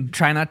web. We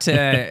try not to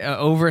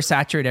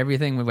oversaturate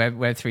everything with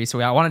Web3.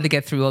 So I wanted to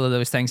get through all of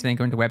those things and then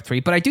go into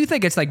Web3. But I do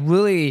think it's like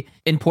really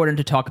important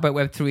to talk about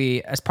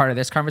Web3 as part of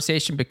this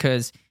conversation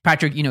because,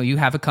 Patrick, you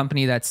have a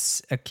company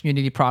that's a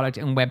community product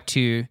in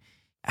Web2.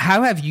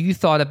 How have you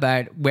thought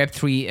about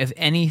Web3, if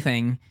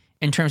anything,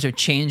 in terms of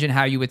change in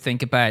how you would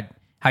think about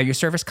how you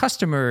service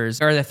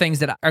customers, or the things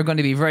that are going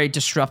to be very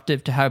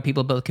disruptive to how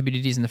people build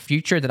communities in the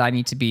future that I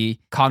need to be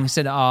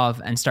cognizant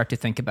of and start to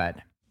think about?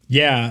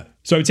 Yeah.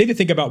 So I would say the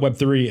thing about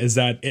Web3 is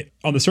that it,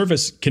 on the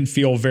surface, can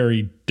feel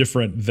very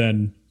different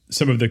than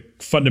some of the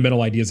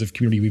fundamental ideas of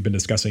community we've been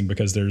discussing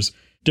because there's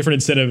different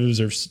incentives,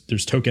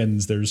 there's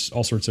tokens, there's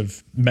all sorts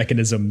of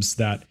mechanisms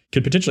that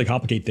could potentially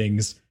complicate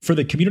things. For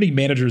the community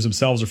managers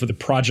themselves or for the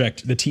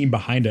project, the team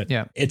behind it,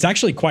 It's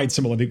actually quite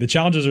similar. The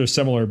challenges are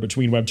similar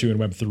between Web 2 and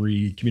Web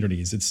 3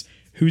 communities. It's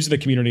who's the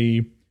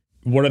community,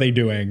 what are they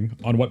doing,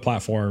 on what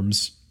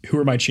platforms, who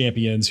are my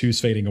champions,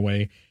 who's fading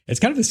away. It's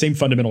kind of the same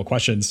fundamental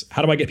questions.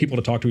 How do I get people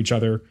to talk to each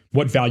other?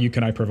 What value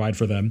can I provide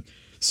for them?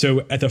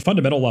 So at the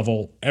fundamental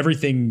level,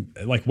 everything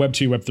like Web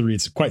 2, Web 3,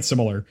 it's quite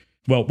similar.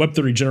 Well, Web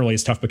 3 generally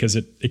is tough because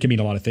it can mean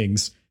a lot of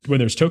things. When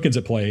there's tokens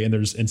at play and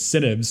there's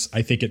incentives,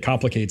 I think it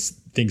complicates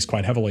things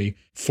quite heavily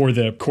for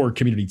the core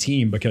community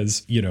team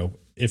because,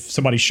 if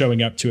somebody's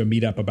showing up to a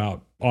meetup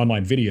about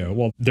online video,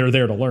 well, they're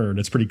there to learn.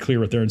 It's pretty clear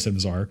what their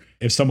incentives are.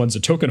 If someone's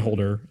a token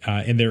holder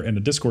and they're in a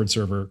Discord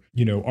server,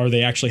 are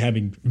they actually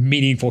having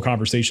meaningful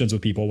conversations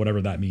with people,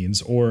 whatever that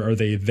means? Or are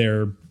they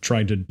there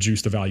trying to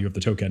juice the value of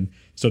the token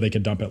so they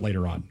can dump it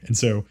later on? And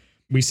so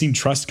we've seen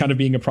trust kind of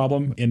being a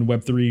problem in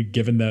Web3,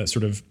 given the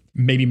sort of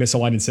maybe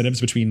misaligned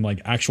incentives between like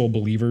actual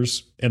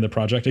believers in the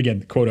project,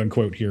 again, quote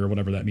unquote here,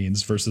 whatever that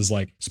means, versus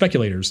like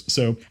speculators.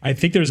 So I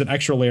think there's an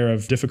extra layer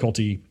of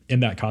difficulty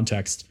in that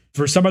context.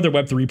 For some other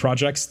Web3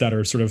 projects that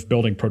are sort of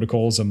building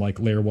protocols and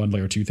like layer 1,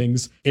 layer 2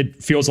 things, it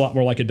feels a lot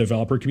more like a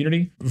developer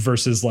community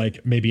versus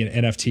like maybe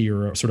an NFT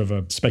or sort of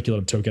a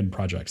speculative token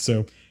project.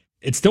 So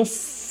it's still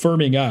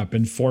firming up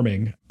and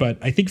forming, but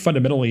I think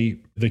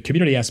fundamentally the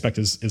community aspect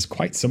is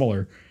quite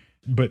similar,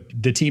 but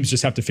the teams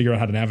just have to figure out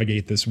how to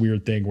navigate this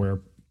weird thing where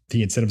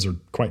the incentives are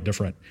quite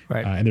different,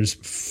 right? And there's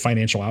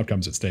financial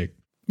outcomes at stake.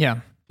 Yeah.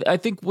 I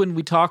think when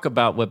we talk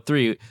about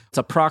Web3, it's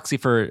a proxy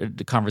for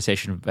the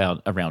conversation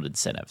around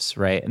incentives,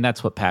 right? And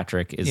that's what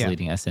Patrick is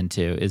leading us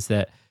into, is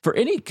that for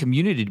any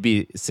community to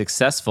be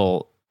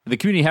successful, The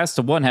community has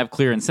to, one, have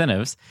clear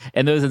incentives,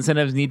 and those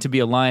incentives need to be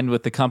aligned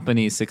with the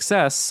company's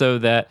success so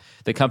that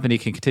the company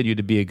can continue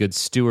to be a good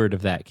steward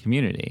of that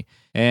community.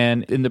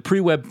 And in the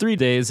pre-Web3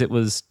 days, it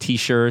was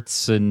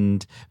t-shirts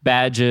and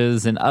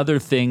badges and other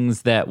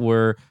things that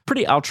were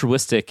pretty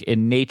altruistic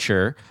in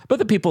nature, but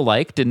that people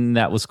liked, and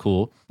that was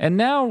cool. And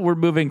now we're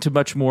moving to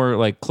much more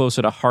like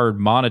closer to hard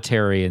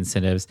monetary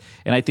incentives.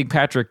 And I think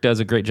Patrick does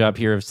a great job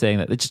here of saying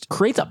that it just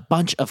creates a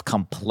bunch of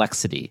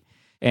complexity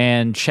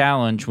and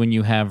challenge when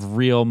you have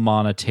real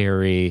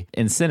monetary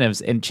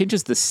incentives and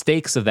changes the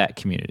stakes of that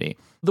community.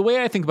 The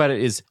way I think about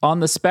it is on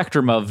the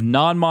spectrum of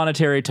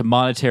non-monetary to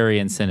monetary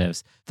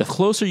incentives, the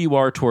closer you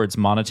are towards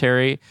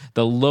monetary,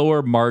 the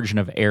lower margin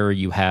of error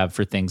you have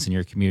for things in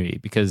your community,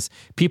 because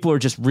people are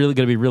just really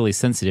going to be really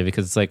sensitive,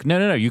 because it's like,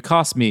 no, you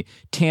cost me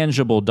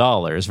tangible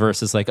dollars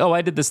versus like, oh,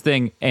 I did this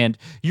thing and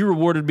you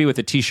rewarded me with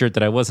a t-shirt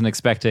that I wasn't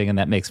expecting and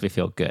that makes me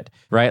feel good,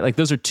 right? Like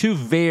those are two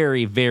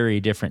very,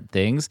 very different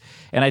things.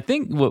 And I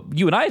think what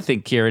you and I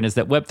think, Kieran, is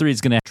that Web3 is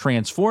going to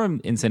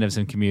transform incentives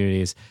in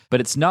communities,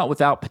 but it's not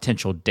without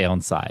potential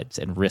downsides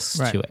and risks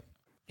to it.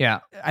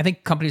 Yeah, I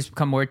think companies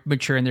become more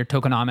mature in their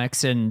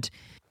tokenomics and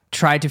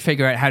try to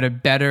figure out how to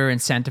better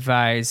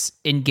incentivize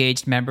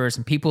engaged members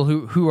and people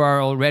who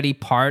are already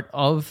part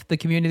of the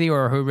community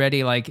or who are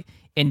already like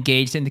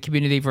engaged in the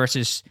community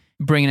versus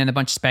bringing in a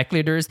bunch of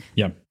speculators.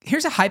 Yeah.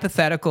 Here's a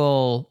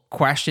hypothetical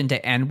question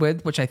to end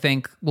with, which I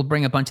think will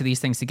bring a bunch of these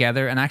things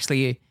together and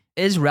actually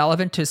is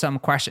relevant to some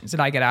questions that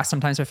I get asked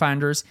sometimes by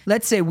founders.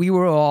 Let's say we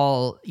were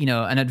all,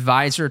 an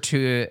advisor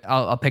to,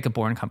 I'll pick a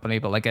boring company,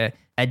 but like a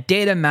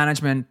data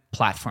management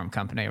platform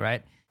company,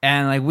 right?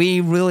 And like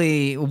we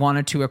really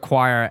wanted to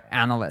acquire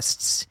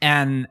analysts.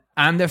 And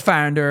I'm the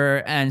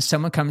founder and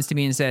someone comes to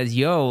me and says,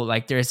 yo,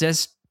 like there's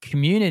this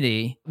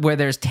community where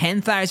there's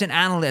 10,000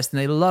 analysts and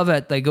they love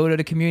it. They go to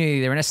the community,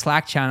 they're in a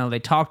Slack channel, they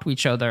talk to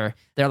each other,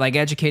 they're like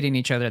educating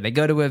each other, they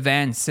go to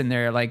events and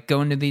they're like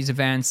going to these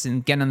events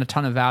and getting a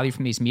ton of value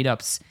from these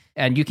meetups.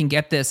 And you can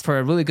get this for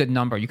a really good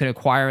number. You can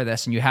acquire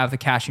this and you have the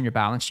cash in your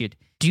balance sheet.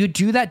 Do you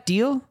do that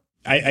deal?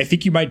 I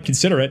think you might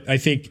consider it. I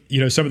think,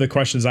 some of the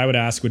questions I would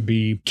ask would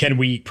be, can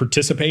we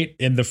participate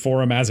in the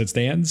forum as it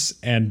stands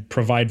and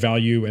provide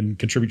value and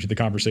contribute to the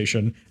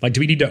conversation? Like,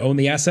 do we need to own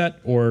the asset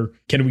or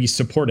can we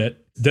support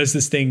it? Does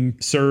this thing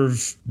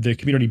serve the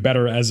community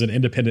better as an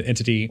independent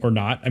entity or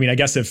not? I mean, I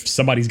guess if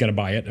somebody's going to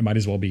buy it, it might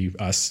as well be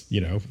us,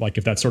 like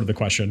if that's sort of the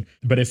question.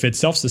 But if it's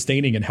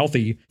self-sustaining and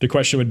healthy, the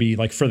question would be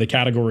like for the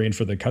category and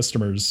for the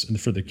customers and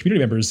for the community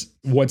members,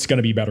 what's going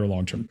to be better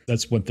long-term?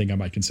 That's one thing I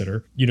might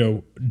consider.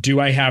 Do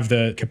I have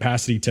the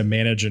capacity to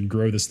manage and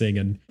grow this thing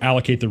and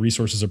allocate the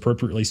resources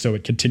appropriately so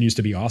it continues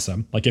to be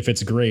awesome? Like if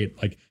it's great,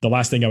 like the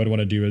last thing I would want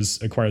to do is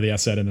acquire the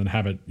asset and then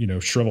have it,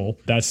 shrivel.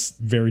 That's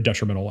very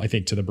detrimental, I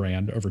think, to the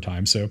brand over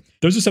time. So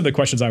those are some of the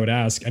questions I would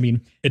ask. I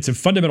mean, it's a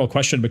fundamental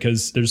question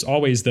because there's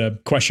always the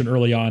question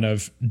early on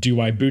of,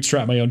 do I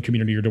bootstrap my own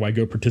community or do I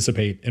go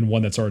participate in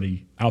one that's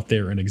already out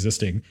there and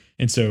existing?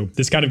 And so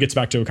this kind of gets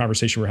back to a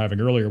conversation we were having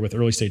earlier with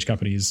early stage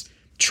companies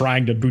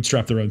trying to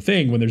bootstrap their own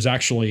thing when there's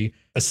actually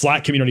a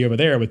Slack community over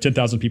there with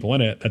 10,000 people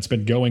in it that's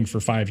been going for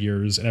 5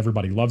 years and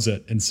everybody loves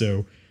it. And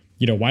so,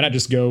 why not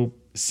just go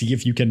see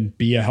if you can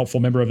be a helpful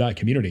member of that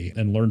community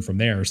and learn from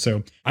there?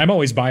 So I'm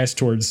always biased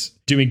towards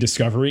doing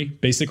discovery,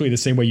 basically the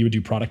same way you would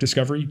do product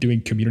discovery,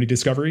 doing community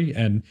discovery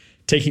and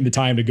taking the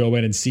time to go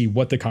in and see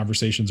what the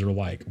conversations are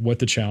like, what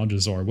the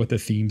challenges are, what the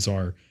themes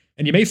are.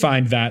 And you may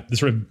find that the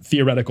sort of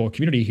theoretical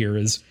community here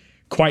is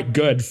quite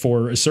good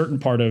for a certain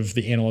part of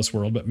the analyst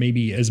world, but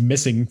maybe is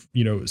missing,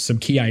 some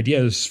key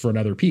ideas for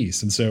another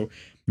piece. And so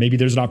maybe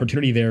there's an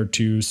opportunity there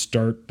to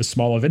start a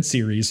small event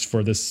series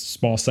for this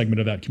small segment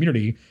of that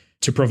community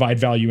to provide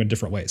value in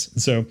different ways.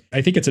 And so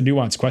I think it's a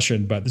nuanced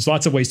question, but there's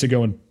lots of ways to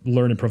go and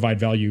learn and provide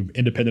value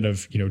independent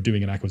of,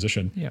 doing an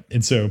acquisition. Yeah.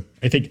 And so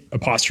I think a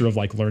posture of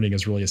like learning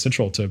is really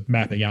essential to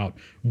mapping out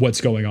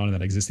what's going on in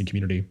that existing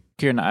community.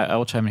 Kieran, I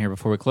will chime in here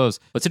before we close.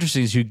 What's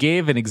interesting is you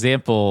gave an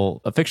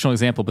example, a fictional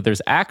example, but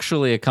there's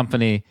actually a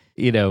company,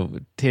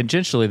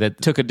 tangentially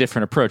that took a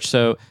different approach.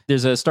 So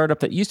there's a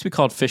startup that used to be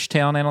called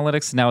Fishtown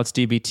Analytics. Now it's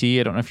DBT.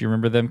 I don't know if you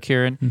remember them,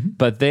 Kieran,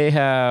 but they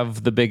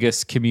have the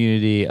biggest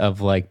community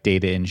of like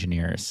data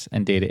engineers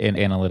and data and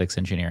analytics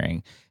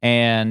engineering.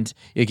 And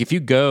like, if you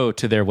go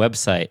to their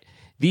website,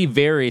 the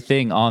very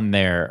thing on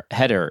their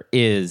header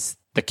is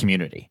the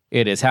community.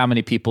 It is how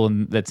many people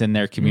that's in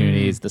their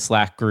communities, the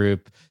Slack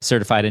group,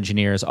 certified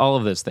engineers, all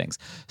of those things.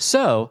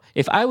 So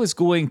if I was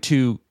going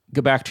to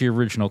go back to your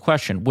original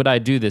question, would I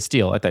do this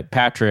deal? I thought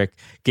Patrick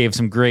gave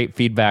some great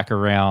feedback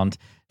around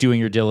doing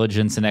your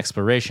diligence and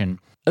exploration.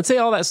 Let's say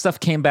all that stuff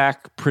came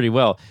back pretty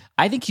well.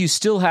 I think you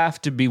still have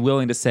to be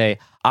willing to say,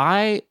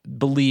 I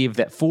believe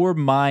that for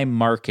my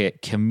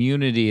market,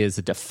 community is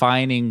a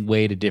defining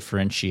way to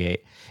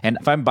differentiate. And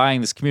if I'm buying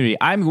this community,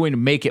 I'm going to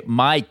make it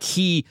my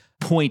key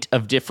point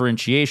of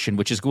differentiation,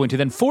 which is going to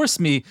then force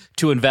me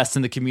to invest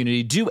in the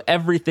community, do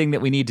everything that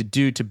we need to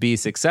do to be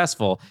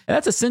successful. And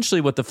that's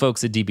essentially what the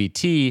folks at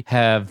DBT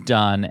have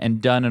done,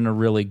 and done in a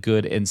really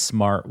good and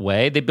smart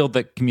way. They build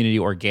the community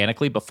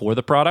organically before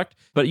the product,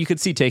 but you could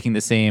see taking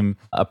the same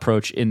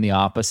approach in the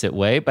opposite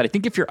way. But I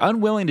think if you're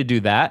unwilling to do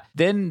that,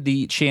 then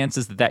the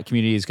chances that that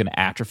community is going to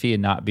atrophy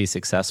and not be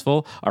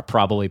successful are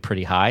probably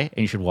pretty high, and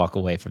you should walk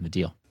away from the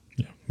deal.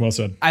 Yeah, well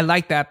said. I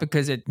like that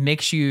because it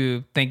makes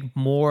you think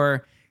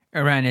more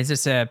around, is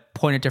this a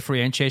point of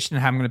differentiation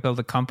in how I'm going to build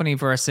a company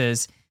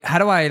versus how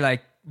do I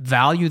like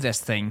value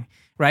this thing,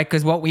 right?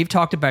 Because what we've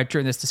talked about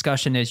during this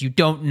discussion is you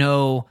don't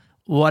know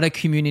what a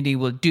community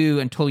will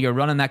do until you're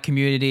running that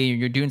community and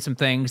you're doing some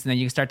things, and then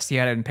you start to see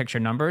how to picture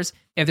numbers.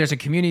 If there's a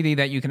community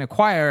that you can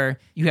acquire,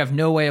 you have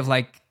no way of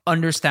like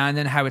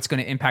understanding how it's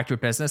going to impact your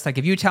business. Like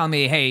if you tell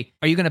me, hey,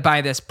 are you going to buy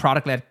this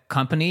product-led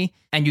company,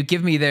 and you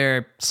give me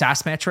their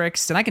SaaS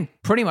metrics, then I can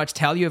pretty much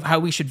tell you how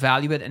we should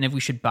value it and if we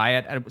should buy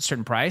it at a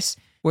certain price.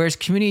 Whereas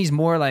community is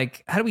more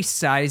like, how do we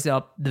size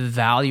up the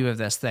value of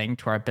this thing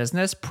to our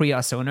business pre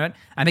us own it?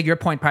 I think your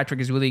point,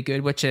 Patrick, is really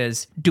good, which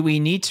is, do we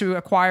need to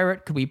acquire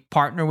it? Could we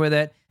partner with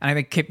it? And I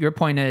think, Kip, your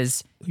point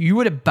is, you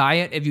would buy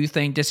it if you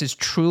think this is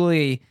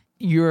truly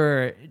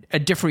a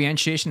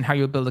differentiation how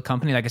you build a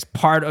company, like it's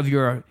part of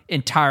your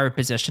entire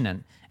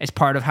positioning. It's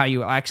part of how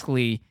you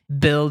actually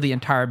build the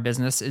entire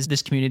business, is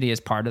this community as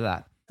part of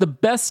that. The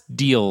best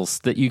deals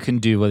that you can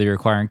do, whether you're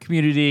acquiring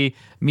community,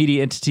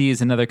 media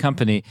entities, another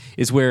company,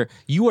 is where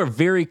you are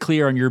very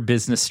clear on your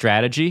business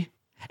strategy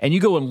and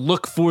you go and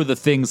look for the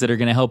things that are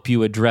going to help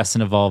you address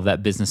and evolve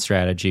that business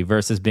strategy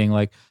versus being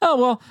like,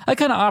 oh, well, I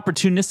kind of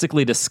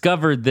opportunistically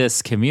discovered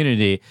this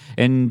community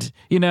and,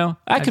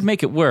 I could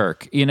make it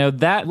work.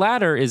 That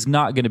latter is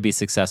not going to be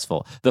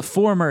successful. The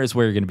former is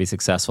where you're going to be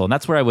successful. And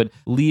that's where I would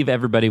leave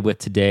everybody with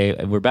today.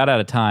 We're about out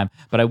of time,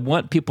 but I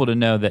want people to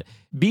know that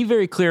be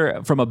very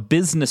clear from a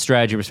business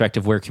strategy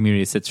perspective where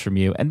community sits from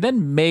you, and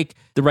then make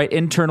the right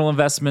internal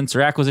investments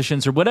or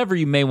acquisitions or whatever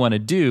you may want to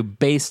do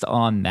based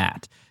on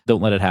that.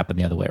 Don't let it happen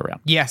the other way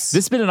around. Yes.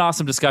 This has been an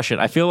awesome discussion.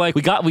 I feel like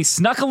we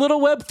snuck a little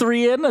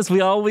Web3 in, as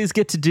we always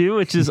get to do,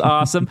 which is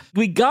awesome.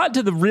 We got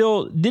to the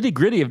real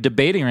nitty-gritty of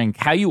debating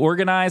how you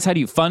organize, how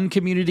do you fund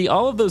community,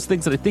 all of those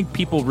things that I think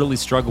people really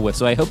struggle with.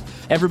 So I hope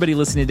everybody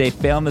listening today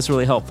found this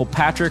really helpful.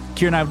 Patrick,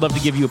 Kieran, I would love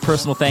to give you a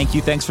personal thank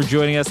you. Thanks for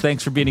joining us.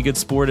 Thanks for being a good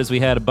sport as we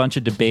had a bunch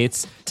of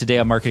debates today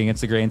on Marketing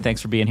Against the Grain.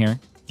 Thanks for being here.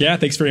 Yeah,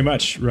 thanks very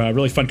much.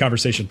 Really fun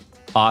conversation.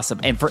 Awesome.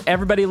 And for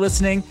everybody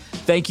listening,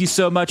 thank you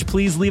so much.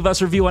 Please leave us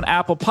a review on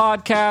Apple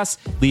Podcasts.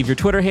 Leave your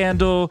Twitter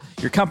handle,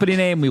 your company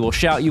name. We will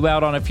shout you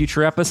out on a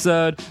future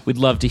episode. We'd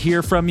love to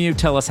hear from you.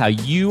 Tell us how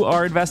you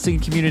are investing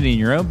in community in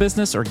your own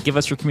business, or give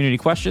us your community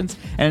questions.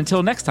 And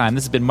until next time,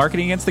 this has been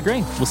Marketing Against the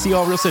Grain. We'll see you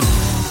all real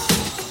soon.